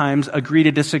sometimes agree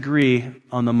to disagree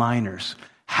on the minors.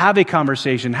 Have a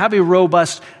conversation, have a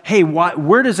robust, hey,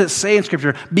 where does it say in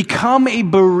Scripture? Become a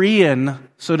Berean,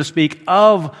 so to speak,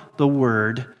 of the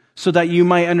Word, so that you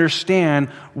might understand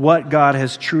what God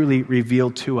has truly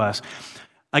revealed to us.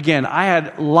 Again, I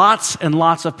had lots and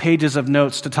lots of pages of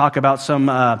notes to talk about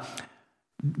some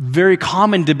very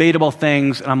common debatable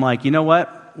things, and I'm like, you know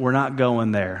what? We're not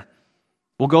going there.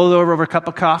 We'll go over a cup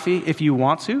of coffee if you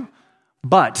want to,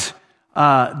 but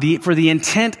for the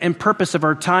intent and purpose of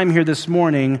our time here this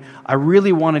morning, I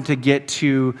really wanted to get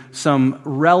to some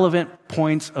relevant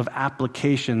points of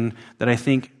application that I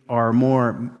think are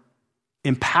more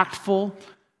impactful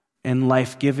and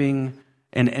life-giving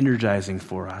and energizing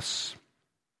for us.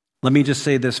 Let me just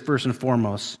say this first and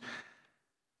foremost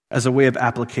as a way of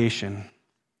application.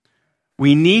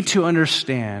 We need to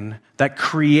understand that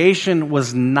creation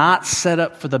was not set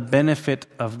up for the benefit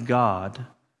of God,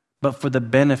 but for the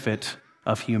benefit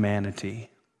of humanity.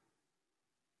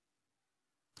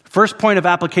 First point of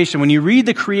application, when you read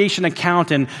the creation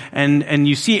account and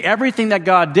you see everything that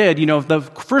God did, you know, the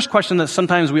first question that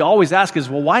sometimes we always ask is,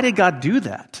 well, why did God do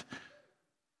that?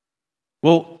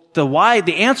 Well,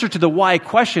 the answer to the why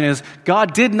question is,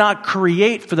 God did not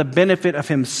create for the benefit of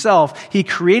himself. He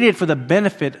created for the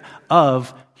benefit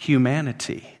of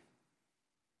humanity.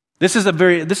 This is a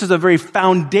very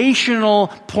foundational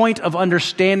point of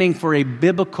understanding for a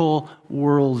biblical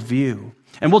worldview.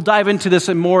 And we'll dive into this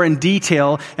more in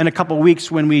detail in a couple weeks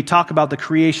when we talk about the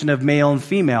creation of male and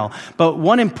female. But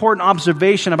one important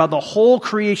observation about the whole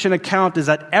creation account is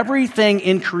that everything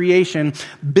in creation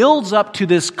builds up to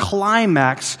this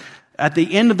climax at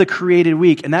the end of the created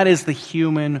week, and that is the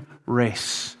human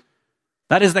race.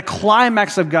 That is the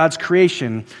climax of God's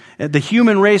creation, the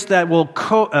human race that will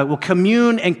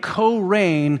commune and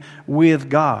co-reign with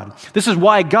God. This is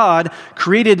why God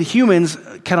created humans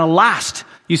kind of last.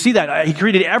 You see that. He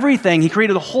created everything. He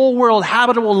created the whole world,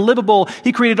 habitable, livable.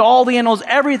 He created all the animals,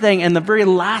 everything. And the very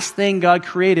last thing God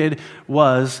created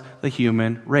was the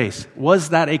human race.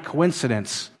 Was that a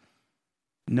coincidence?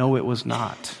 No, it was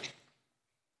not.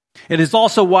 It is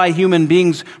also why human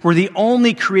beings were the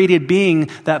only created being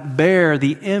that bear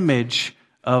the image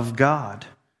of God.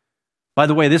 By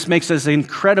the way, this makes us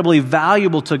incredibly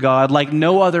valuable to God like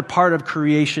no other part of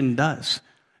creation does.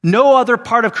 No other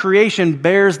part of creation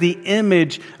bears the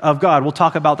image of God. We'll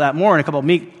talk about that more in a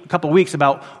couple of weeks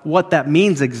about what that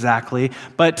means exactly.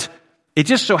 But It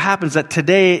just so happens that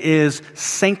today is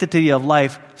Sanctity of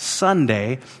Life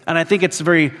Sunday, and I think it's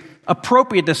very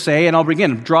appropriate to say, and I'll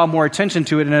again draw more attention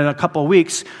to it in a couple of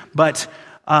weeks, but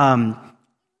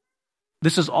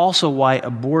this is also why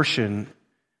abortion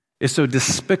is so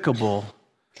despicable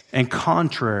and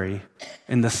contrary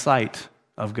in the sight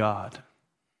of God.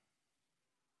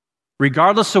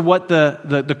 Regardless of what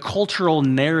the cultural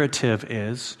narrative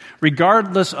is,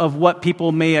 regardless of what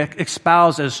people may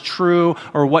espouse as true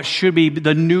or what should be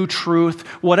the new truth,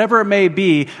 whatever it may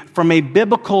be, from a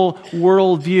biblical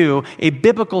worldview, a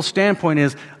biblical standpoint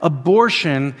is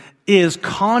abortion is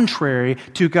contrary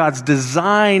to God's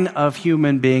design of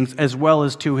human beings as well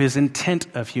as to his intent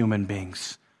of human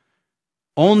beings.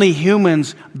 Only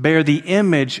humans bear the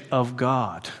image of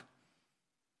God.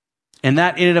 And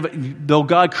that in and of, though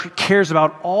God cares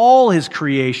about all his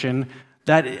creation,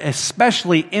 that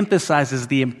especially emphasizes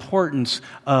the importance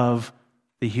of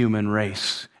the human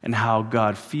race and how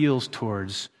God feels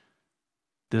towards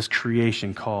this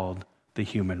creation called the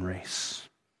human race.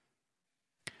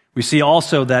 We see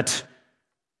also that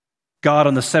God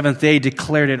on the seventh day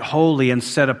declared it holy and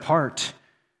set apart.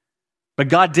 But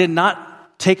God did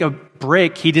not take a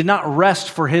break. He did not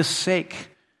rest for his sake.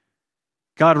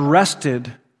 God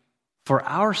rested for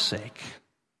our sake.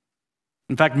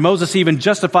 In fact, Moses even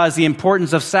justifies the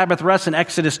importance of Sabbath rest in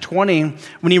Exodus 20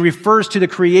 when he refers to the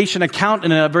creation account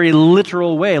in a very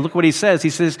literal way. Look what he says.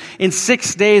 He says, "In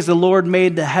 6 days the Lord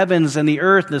made the heavens and the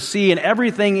earth, the sea, and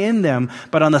everything in them.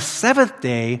 But on the seventh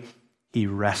day he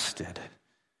rested."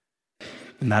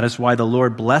 And that is why the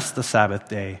Lord blessed the Sabbath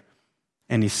day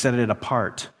and he set it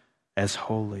apart as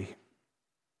holy.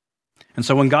 And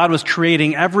so when God was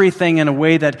creating everything in a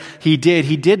way that he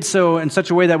did so in such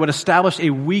a way that would establish a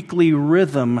weekly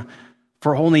rhythm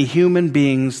for only human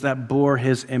beings that bore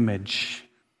his image.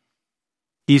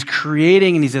 He's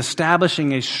creating and he's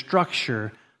establishing a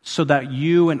structure so that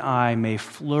you and I may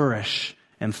flourish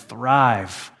and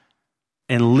thrive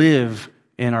and live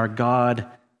in our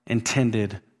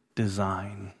God-intended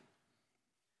design.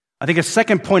 I think a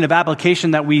second point of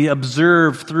application that we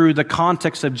observe through the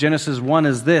context of Genesis 1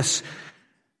 is this.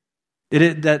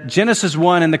 That Genesis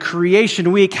 1 and the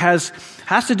creation week has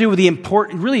to do with the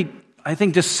important, really, I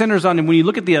think just centers on, when you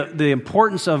look at the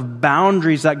importance of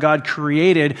boundaries that God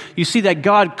created, you see that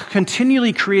God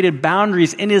continually created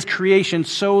boundaries in his creation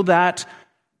so that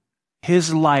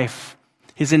his life,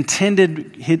 his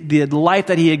intended, the life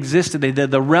that he existed,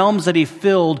 the realms that he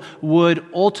filled would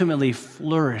ultimately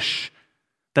flourish,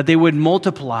 that they would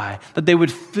multiply, that they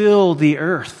would fill the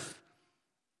earth.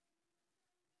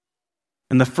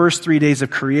 In the first 3 days of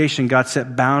creation, God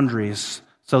set boundaries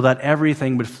so that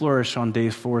everything would flourish on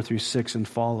days 4 through 6 and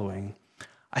following.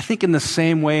 I think in the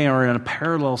same way, or in a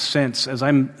parallel sense, as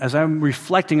I'm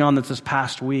reflecting on this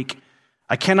past week,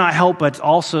 I cannot help but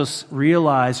also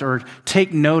realize or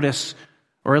take notice,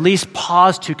 or at least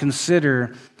pause to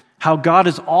consider how God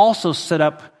has also set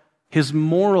up his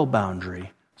moral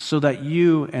boundary so that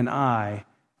you and I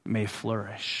may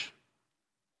flourish.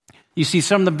 You see,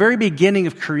 from the very beginning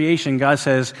of creation, God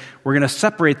says, we're going to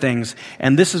separate things,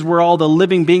 and this is where all the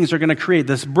living beings are going to create.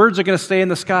 The birds are going to stay in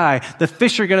the sky. The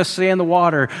fish are going to stay in the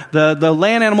water. The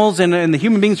land animals and the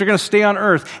human beings are going to stay on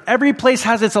earth. Every place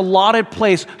has its allotted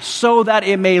place so that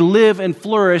it may live and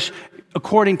flourish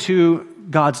according to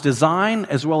God's design,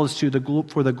 as well as for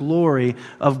the glory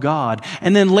of God.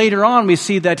 And then later on, we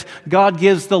see that God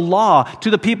gives the law to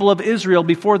the people of Israel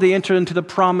before they enter into the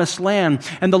promised land.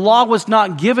 And the law was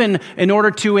not given in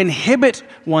order to inhibit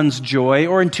one's joy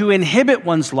or to inhibit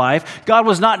one's life. God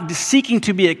was not seeking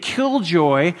to be a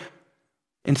killjoy.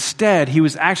 Instead, he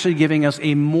was actually giving us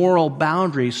a moral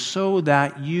boundary so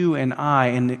that you and I,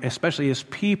 and especially his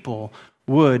people,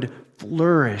 would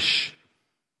flourish,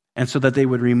 and so that they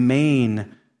would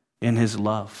remain in his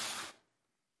love.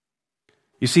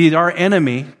 You see, our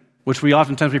enemy, which we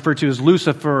oftentimes refer to as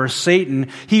Lucifer or Satan,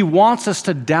 he wants us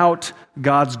to doubt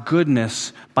God's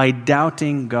goodness by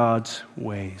doubting God's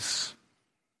ways.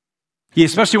 He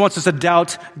especially wants us to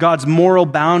doubt God's moral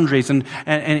boundaries, and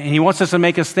he wants us to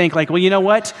make us think like, well, you know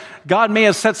what? God may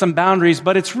have set some boundaries,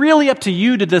 but it's really up to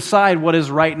you to decide what is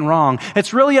right and wrong.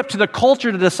 It's really up to the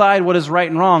culture to decide what is right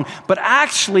and wrong. But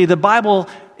actually, the Bible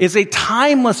is a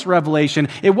timeless revelation.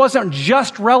 It wasn't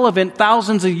just relevant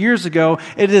thousands of years ago.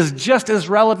 It is just as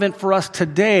relevant for us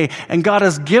today. And God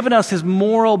has given us his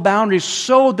moral boundaries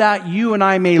so that you and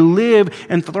I may live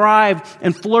and thrive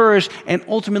and flourish and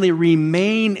ultimately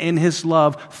remain in his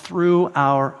love through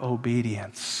our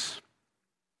obedience.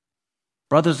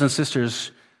 Brothers and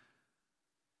sisters,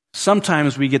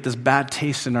 sometimes we get this bad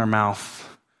taste in our mouth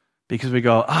because we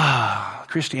go,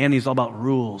 Christianity is all about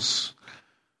rules.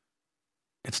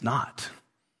 It's not.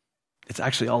 It's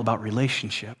actually all about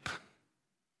relationship.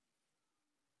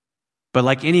 But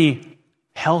like any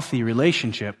healthy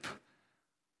relationship,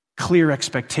 clear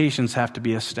expectations have to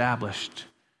be established.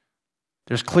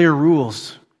 There's clear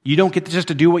rules. You don't get just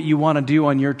to do what you want to do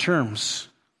on your terms.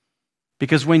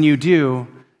 Because when you do,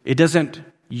 it doesn't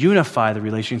unify the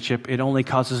relationship. It only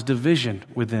causes division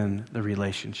within the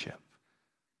relationship.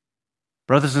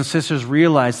 Brothers and sisters,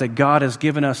 realize that God has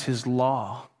given us His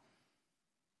law,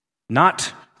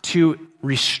 not to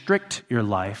restrict your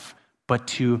life, but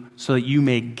so that you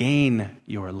may gain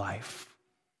your life,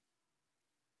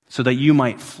 so that you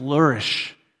might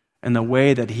flourish in the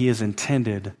way that He has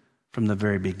intended from the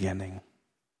very beginning.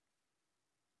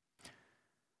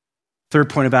 Third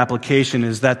point of application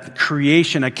is that the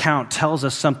creation account tells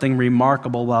us something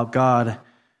remarkable about God,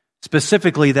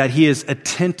 specifically that He is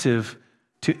attentive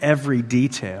to every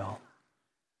detail,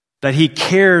 that He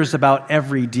cares about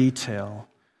every detail,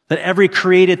 that every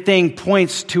created thing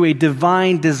points to a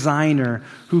divine designer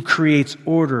who creates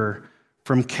order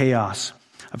from chaos.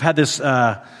 I've had this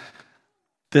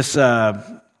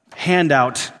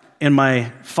handout in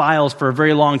my files for a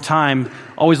very long time,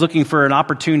 always looking for an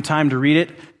opportune time to read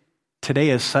it.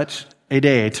 Today is such a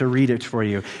day to read it for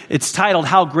you. It's titled,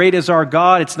 How Great Is Our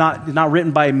God? It's not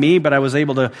written by me, but I was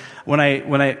able to, when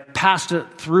I passed it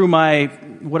through my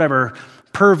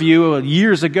purview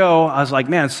years ago, I was like,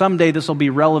 man, someday this will be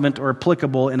relevant or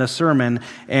applicable in a sermon,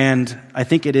 and I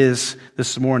think it is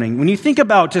this morning. When you think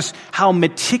about just how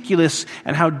meticulous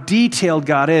and how detailed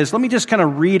God is, let me just kind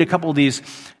of read a couple of these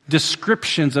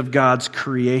descriptions of God's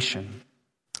creation.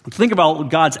 Think about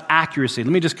God's accuracy.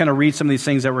 Let me just kind of read some of these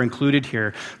things that were included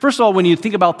here. First of all, when you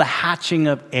think about the hatching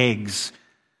of eggs,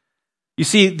 you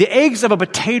see, the eggs of a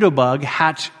potato bug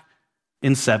hatch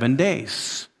in 7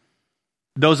 days.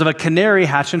 Those of a canary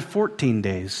hatch in 14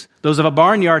 days. Those of a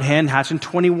barnyard hen hatch in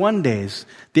 21 days.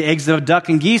 The eggs of a duck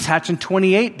and geese hatch in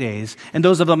 28 days. And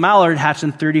those of a mallard hatch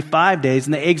in 35 days.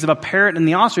 And the eggs of a parrot and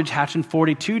the ostrich hatch in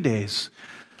 42 days.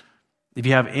 If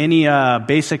you have any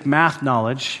basic math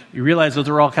knowledge, you realize those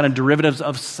are all kind of derivatives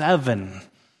of 7.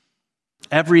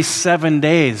 Every 7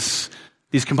 days,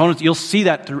 these components, you'll see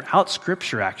that throughout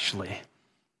Scripture, actually.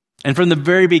 And from the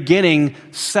very beginning,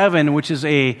 7, which is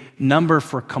a number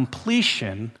for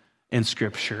completion in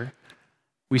Scripture,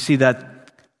 we see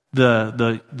that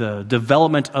the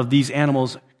development of these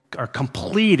animals are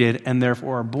completed and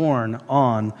therefore are born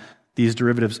on these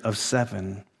derivatives of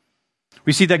 7.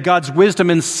 We see that God's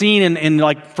wisdom is seen in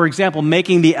like, for example,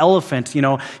 making the elephant.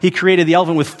 He created the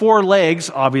elephant with 4 legs,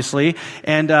 obviously,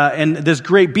 and this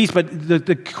great beast. But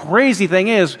the crazy thing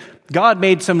is, God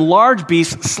made some large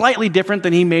beasts slightly different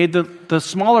than He made the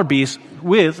smaller beasts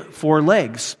with 4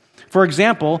 legs. For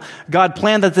example, God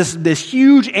planned that this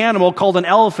huge animal called an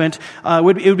elephant, it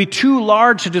would be too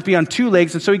large to just be on 2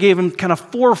 legs, and so He gave him kind of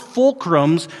 4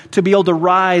 fulcrums to be able to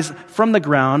rise from the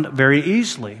ground very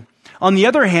easily. On the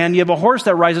other hand, you have a horse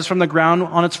that rises from the ground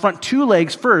on its front 2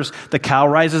 legs first. The cow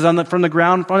rises from the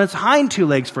ground on its hind 2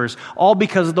 legs first, all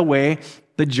because of the way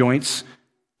the joints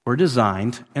were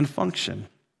designed and function.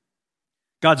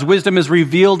 God's wisdom is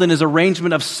revealed in His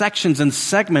arrangement of sections and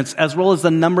segments, as well as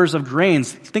the numbers of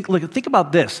grains. Think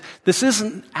about this. This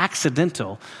isn't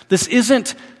accidental. This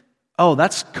isn't, oh,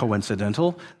 that's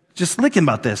coincidental. Just thinking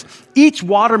about this. Each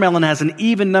watermelon has an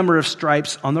even number of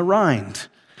stripes on the rind.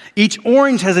 Each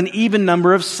orange has an even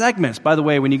number of segments. By the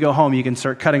way, when you go home, you can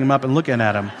start cutting them up and looking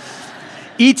at them.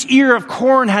 Each ear of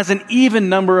corn has an even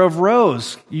number of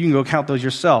rows. You can go count those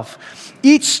yourself.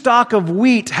 Each stalk of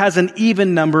wheat has an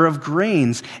even number of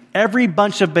grains. Every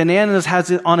bunch of bananas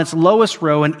has on its lowest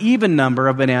row an even number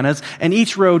of bananas, and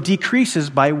each row decreases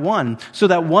by 1, so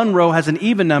that one row has an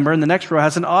even number and the next row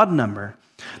has an odd number.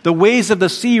 The waves of the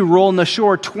sea roll on the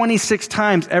shore 26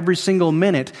 times every single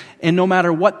minute, and no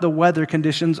matter what the weather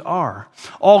conditions are.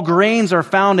 All grains are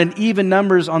found in even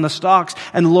numbers on the stalks,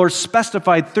 and the Lord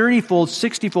specified 30-fold,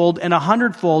 60-fold, and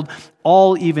 100-fold,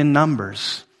 all even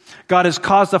numbers. God has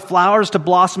caused the flowers to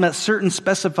blossom at certain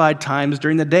specified times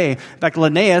during the day. In fact,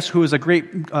 Linnaeus, who is a great,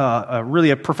 really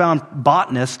a profound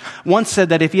botanist, once said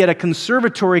that if he had a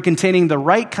conservatory containing the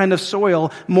right kind of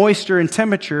soil, moisture, and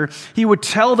temperature, he would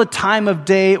tell the time of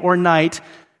day or night,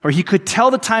 or he could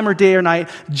tell the time of day or night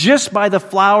just by the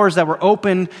flowers that were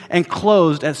open and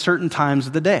closed at certain times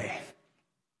of the day.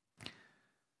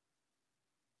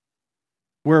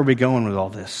 Where are we going with all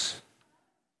this?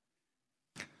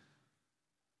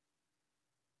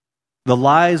 The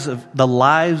lives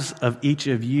of each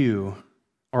of you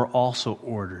are also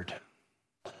ordered.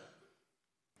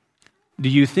 Do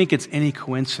you think it's any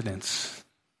coincidence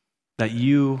that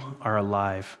you are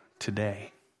alive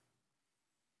today?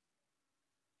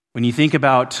 When you think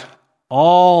about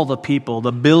all the people,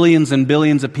 the billions and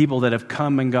billions of people that have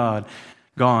come and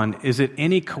gone, is it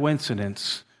any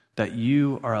coincidence that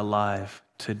you are alive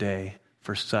today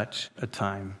for such a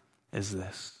time as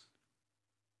this?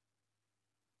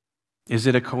 Is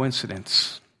it a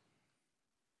coincidence?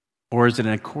 Or is it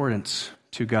in accordance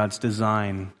to God's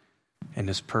design and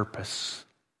His purpose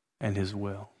and His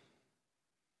will?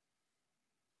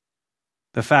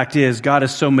 The fact is, God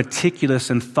is so meticulous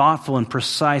and thoughtful and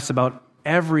precise about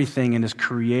everything in His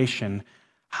creation.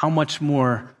 How much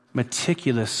more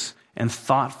meticulous and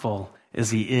thoughtful is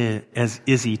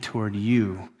He toward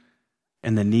you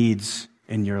and the needs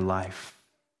in your life?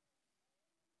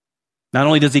 Not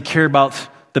only does He care about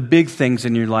the big things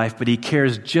in your life, but He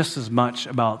cares just as much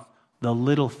about the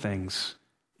little things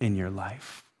in your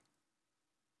life.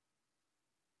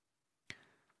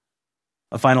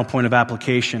 A final point of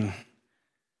application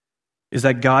is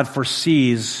that God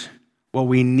foresees what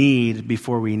we need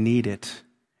before we need it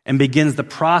and begins the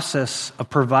process of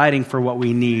providing for what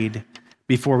we need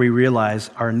before we realize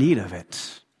our need of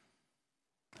it.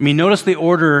 I mean, notice the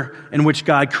order in which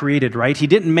God created, right? He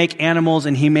didn't make animals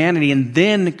and humanity and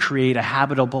then create a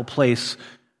habitable place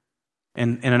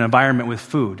and an environment with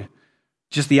food.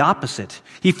 Just the opposite.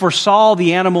 He foresaw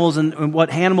the animals and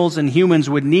what animals and humans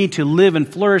would need to live and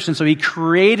flourish, and so He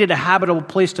created a habitable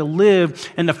place to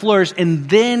live and to flourish, and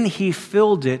then He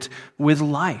filled it with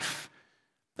life.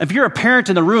 If you're a parent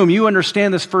in the room, you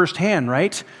understand this firsthand,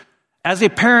 right? As a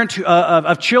parent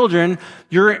of children,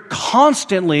 you're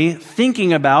constantly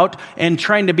thinking about and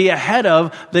trying to be ahead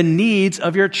of the needs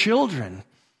of your children.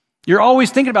 You're always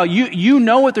thinking about, you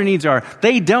know what their needs are.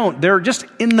 They don't. They're just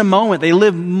in the moment. They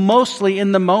live mostly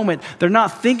in the moment. They're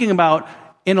not thinking about,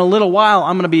 in a little while,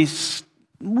 I'm going to be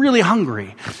really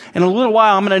hungry. In a little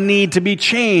while, I'm going to need to be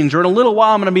changed. Or in a little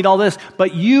while, I'm going to need all this.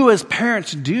 But you as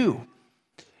parents do.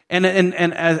 And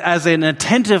as an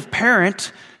attentive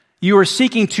parent, you are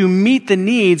seeking to meet the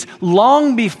needs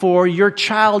long before your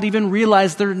child even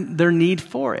realized their need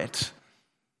for it.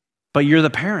 But you're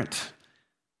the parent.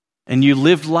 And you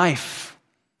lived life,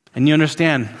 and you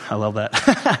understand. I love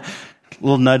that.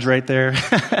 Little nudge right there.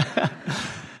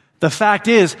 The fact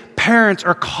is, parents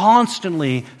are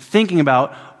constantly thinking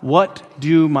about, what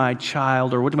do my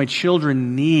child or what do my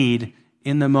children need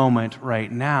in the moment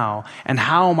right now? And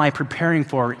how am I preparing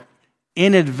for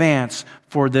in advance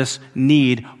for this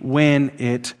need when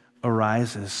it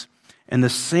arises? And the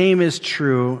same is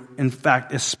true, in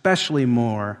fact, especially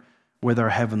more with our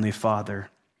Heavenly Father.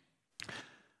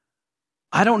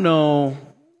 I don't know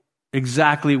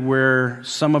exactly where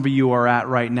some of you are at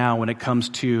right now when it comes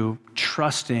to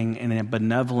trusting in a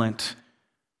benevolent,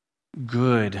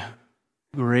 good,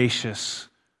 gracious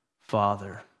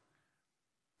Father.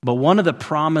 But one of the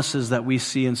promises that we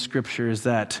see in Scripture is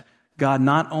that God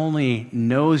not only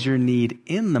knows your need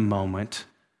in the moment,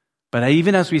 but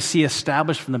even as we see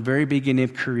established from the very beginning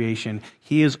of creation,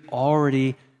 He is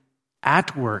already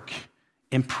at work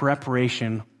in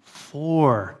preparation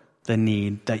for the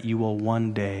need that you will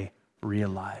one day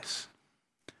realize.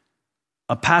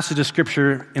 A passage of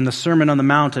Scripture in the Sermon on the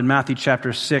Mount in Matthew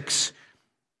chapter 6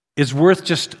 is worth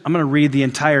I'm going to read the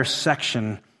entire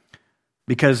section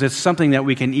because it's something that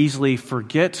we can easily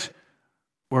forget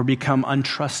or become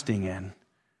untrusting in.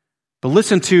 But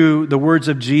listen to the words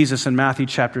of Jesus in Matthew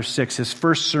chapter 6, His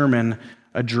first sermon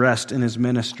addressed in His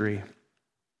ministry.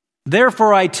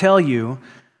 Therefore I tell you,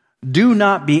 do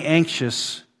not be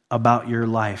anxious about your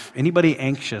life. Anybody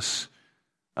anxious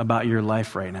about your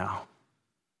life right now?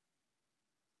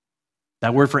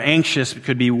 That word for anxious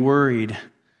could be worried,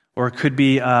 or it could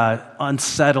be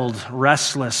unsettled,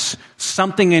 restless.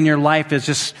 Something in your life is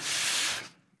just,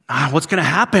 what's going to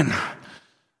happen?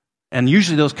 And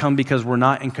usually those come because we're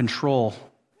not in control.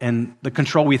 And the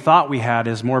control we thought we had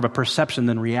is more of a perception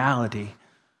than reality.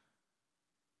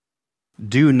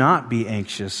 Do not be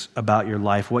anxious about your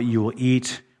life, what you will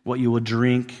eat, what you will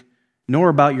drink, nor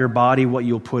about your body, what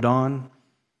you'll put on.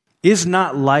 Is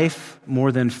not life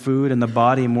more than food and the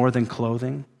body more than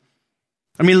clothing?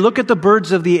 I mean, look at the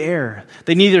birds of the air.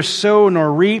 They neither sow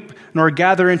nor reap nor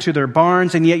gather into their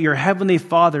barns, and yet your heavenly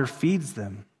Father feeds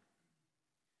them.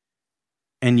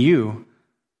 And you,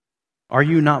 are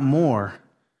you not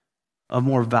of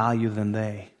more value than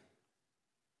they?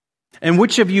 And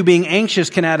which of you, being anxious,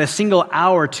 can add a single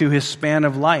hour to his span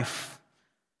of life?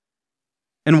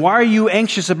 And why are you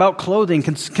anxious about clothing?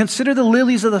 Consider the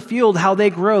lilies of the field, how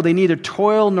they grow. They neither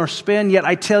toil nor spin, yet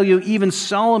I tell you, even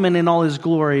Solomon in all his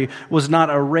glory was not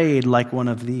arrayed like one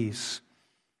of these.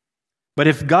 But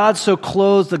if God so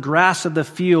clothes the grass of the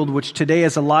field, which today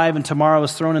is alive and tomorrow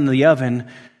is thrown in the oven,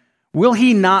 Will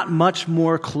he not much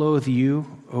more clothe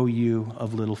you, O you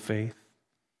of little faith?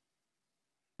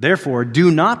 Therefore,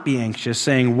 do not be anxious,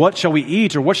 saying, what shall we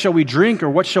eat, or what shall we drink, or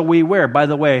what shall we wear? By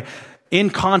the way, in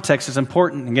context, it's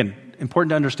important, again, important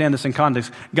to understand this in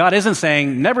context. God isn't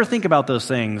saying, never think about those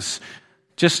things.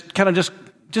 Just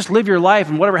live your life,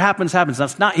 and whatever happens, happens.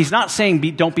 He's not saying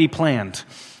don't be planned.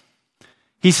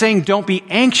 He's saying don't be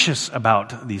anxious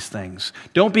about these things.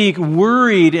 Don't be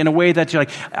worried in a way that you're like,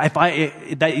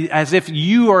 as if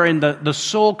you are in the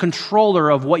sole controller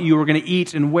of what you are going to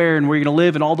eat and where and where you're going to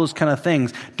live and all those kind of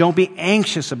things. Don't be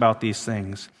anxious about these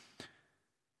things.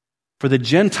 For the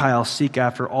Gentiles seek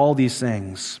after all these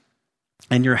things,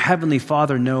 and your heavenly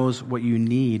Father knows what you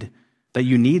need, that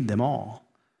you need them all.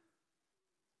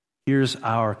 Here's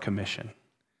our commission.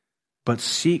 But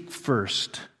seek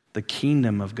first the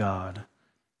kingdom of God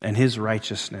and his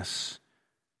righteousness,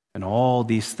 and all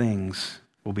these things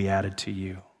will be added to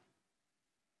you.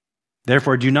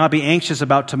 Therefore, do not be anxious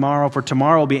about tomorrow, for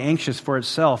tomorrow will be anxious for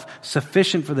itself.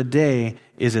 Sufficient for the day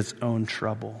is its own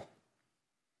trouble.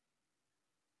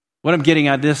 What I'm getting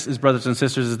at this is, brothers and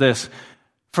sisters, is this.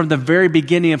 From the very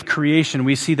beginning of creation,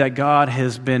 we see that God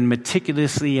has been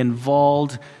meticulously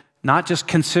involved, not just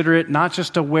considerate, not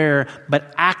just aware,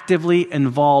 but actively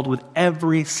involved with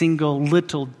every single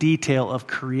little detail of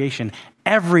creation.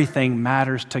 Everything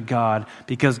matters to God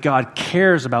because God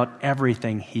cares about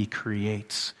everything he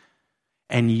creates.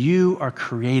 And you are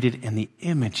created in the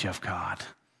image of God.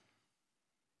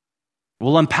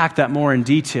 We'll unpack that more in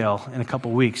detail in a couple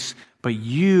weeks, but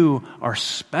you are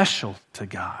special to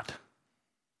God.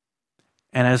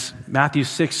 And as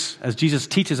Jesus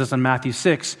teaches us in Matthew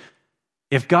 6,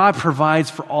 if God provides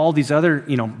for all these other,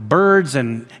 birds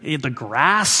and the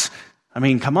grass, I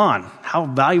mean, come on, how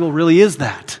valuable really is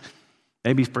that?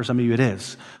 Maybe for some of you it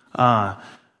is. But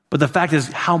the fact is,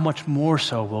 how much more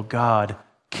so will God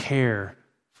care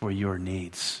for your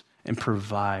needs and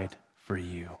provide for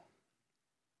you?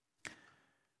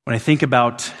 When I think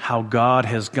about how God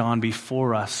has gone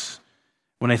before us,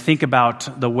 when I think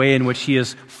about the way in which he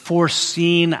has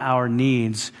foreseen our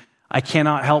needs, I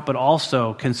cannot help but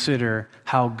also consider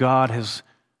how God has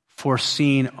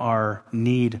foreseen our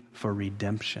need for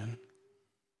redemption.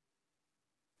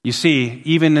 You see,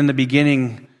 even in the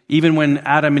beginning, even when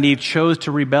Adam and Eve chose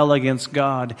to rebel against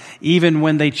God, even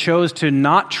when they chose to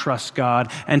not trust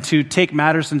God and to take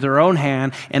matters into their own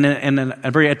hand and in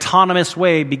a very autonomous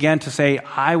way began to say,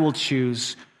 I will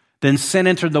choose, then sin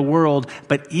entered the world,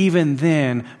 but even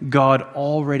then, God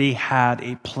already had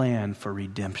a plan for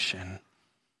redemption.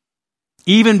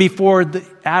 Even before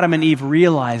Adam and Eve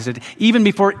realized it, even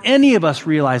before any of us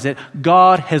realized it,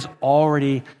 God has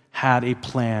already had a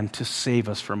plan to save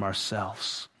us from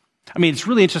ourselves. I mean, it's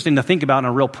really interesting to think about in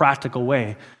a real practical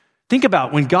way. Think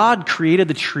about when God created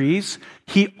the trees,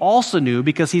 he also knew,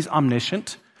 because he's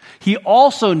omniscient, he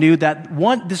also knew that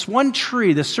this one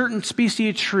tree, this certain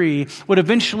species of tree, would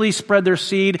eventually spread their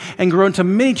seed and grow into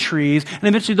many trees, and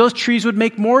eventually those trees would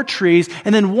make more trees,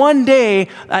 and then one day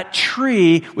that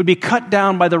tree would be cut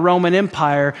down by the Roman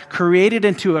Empire, created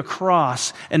into a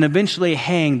cross, and eventually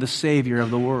hang the Savior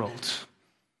of the world.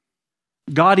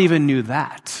 God even knew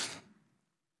that.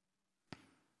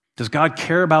 Does God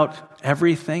care about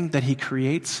everything that he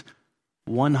creates?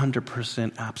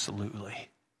 100% absolutely.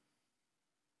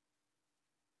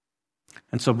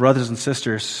 And so, brothers and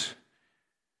sisters,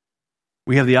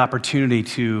 we have the opportunity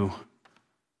to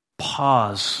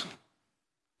pause,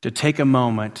 to take a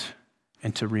moment,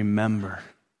 and to remember.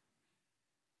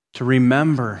 To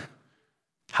remember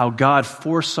how God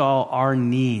foresaw our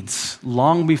needs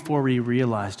long before we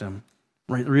realized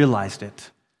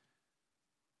it.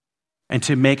 And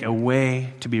to make a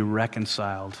way to be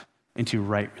reconciled into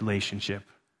right relationship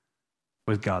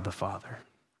with God the Father.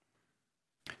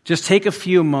 Just take a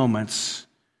few moments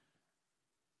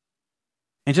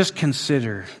and just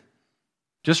consider,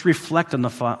 just reflect on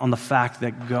the fact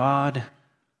that God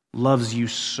loves you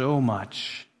so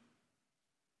much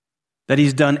that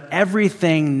he's done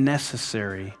everything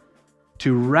necessary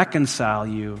to reconcile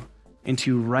you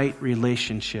into right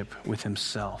relationship with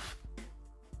himself.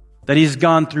 That he's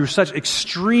gone through such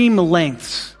extreme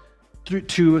lengths,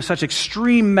 to such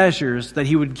extreme measures that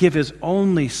he would give his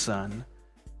only son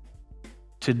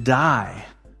to die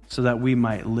so that we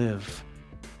might live.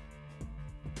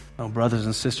 Oh, brothers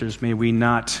and sisters, may we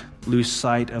not lose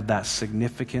sight of that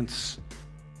significance.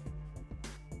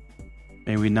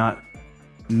 May we not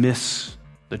miss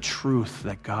the truth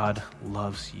that God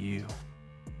loves you.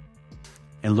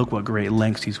 And look what great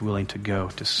lengths he's willing to go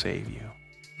to save you.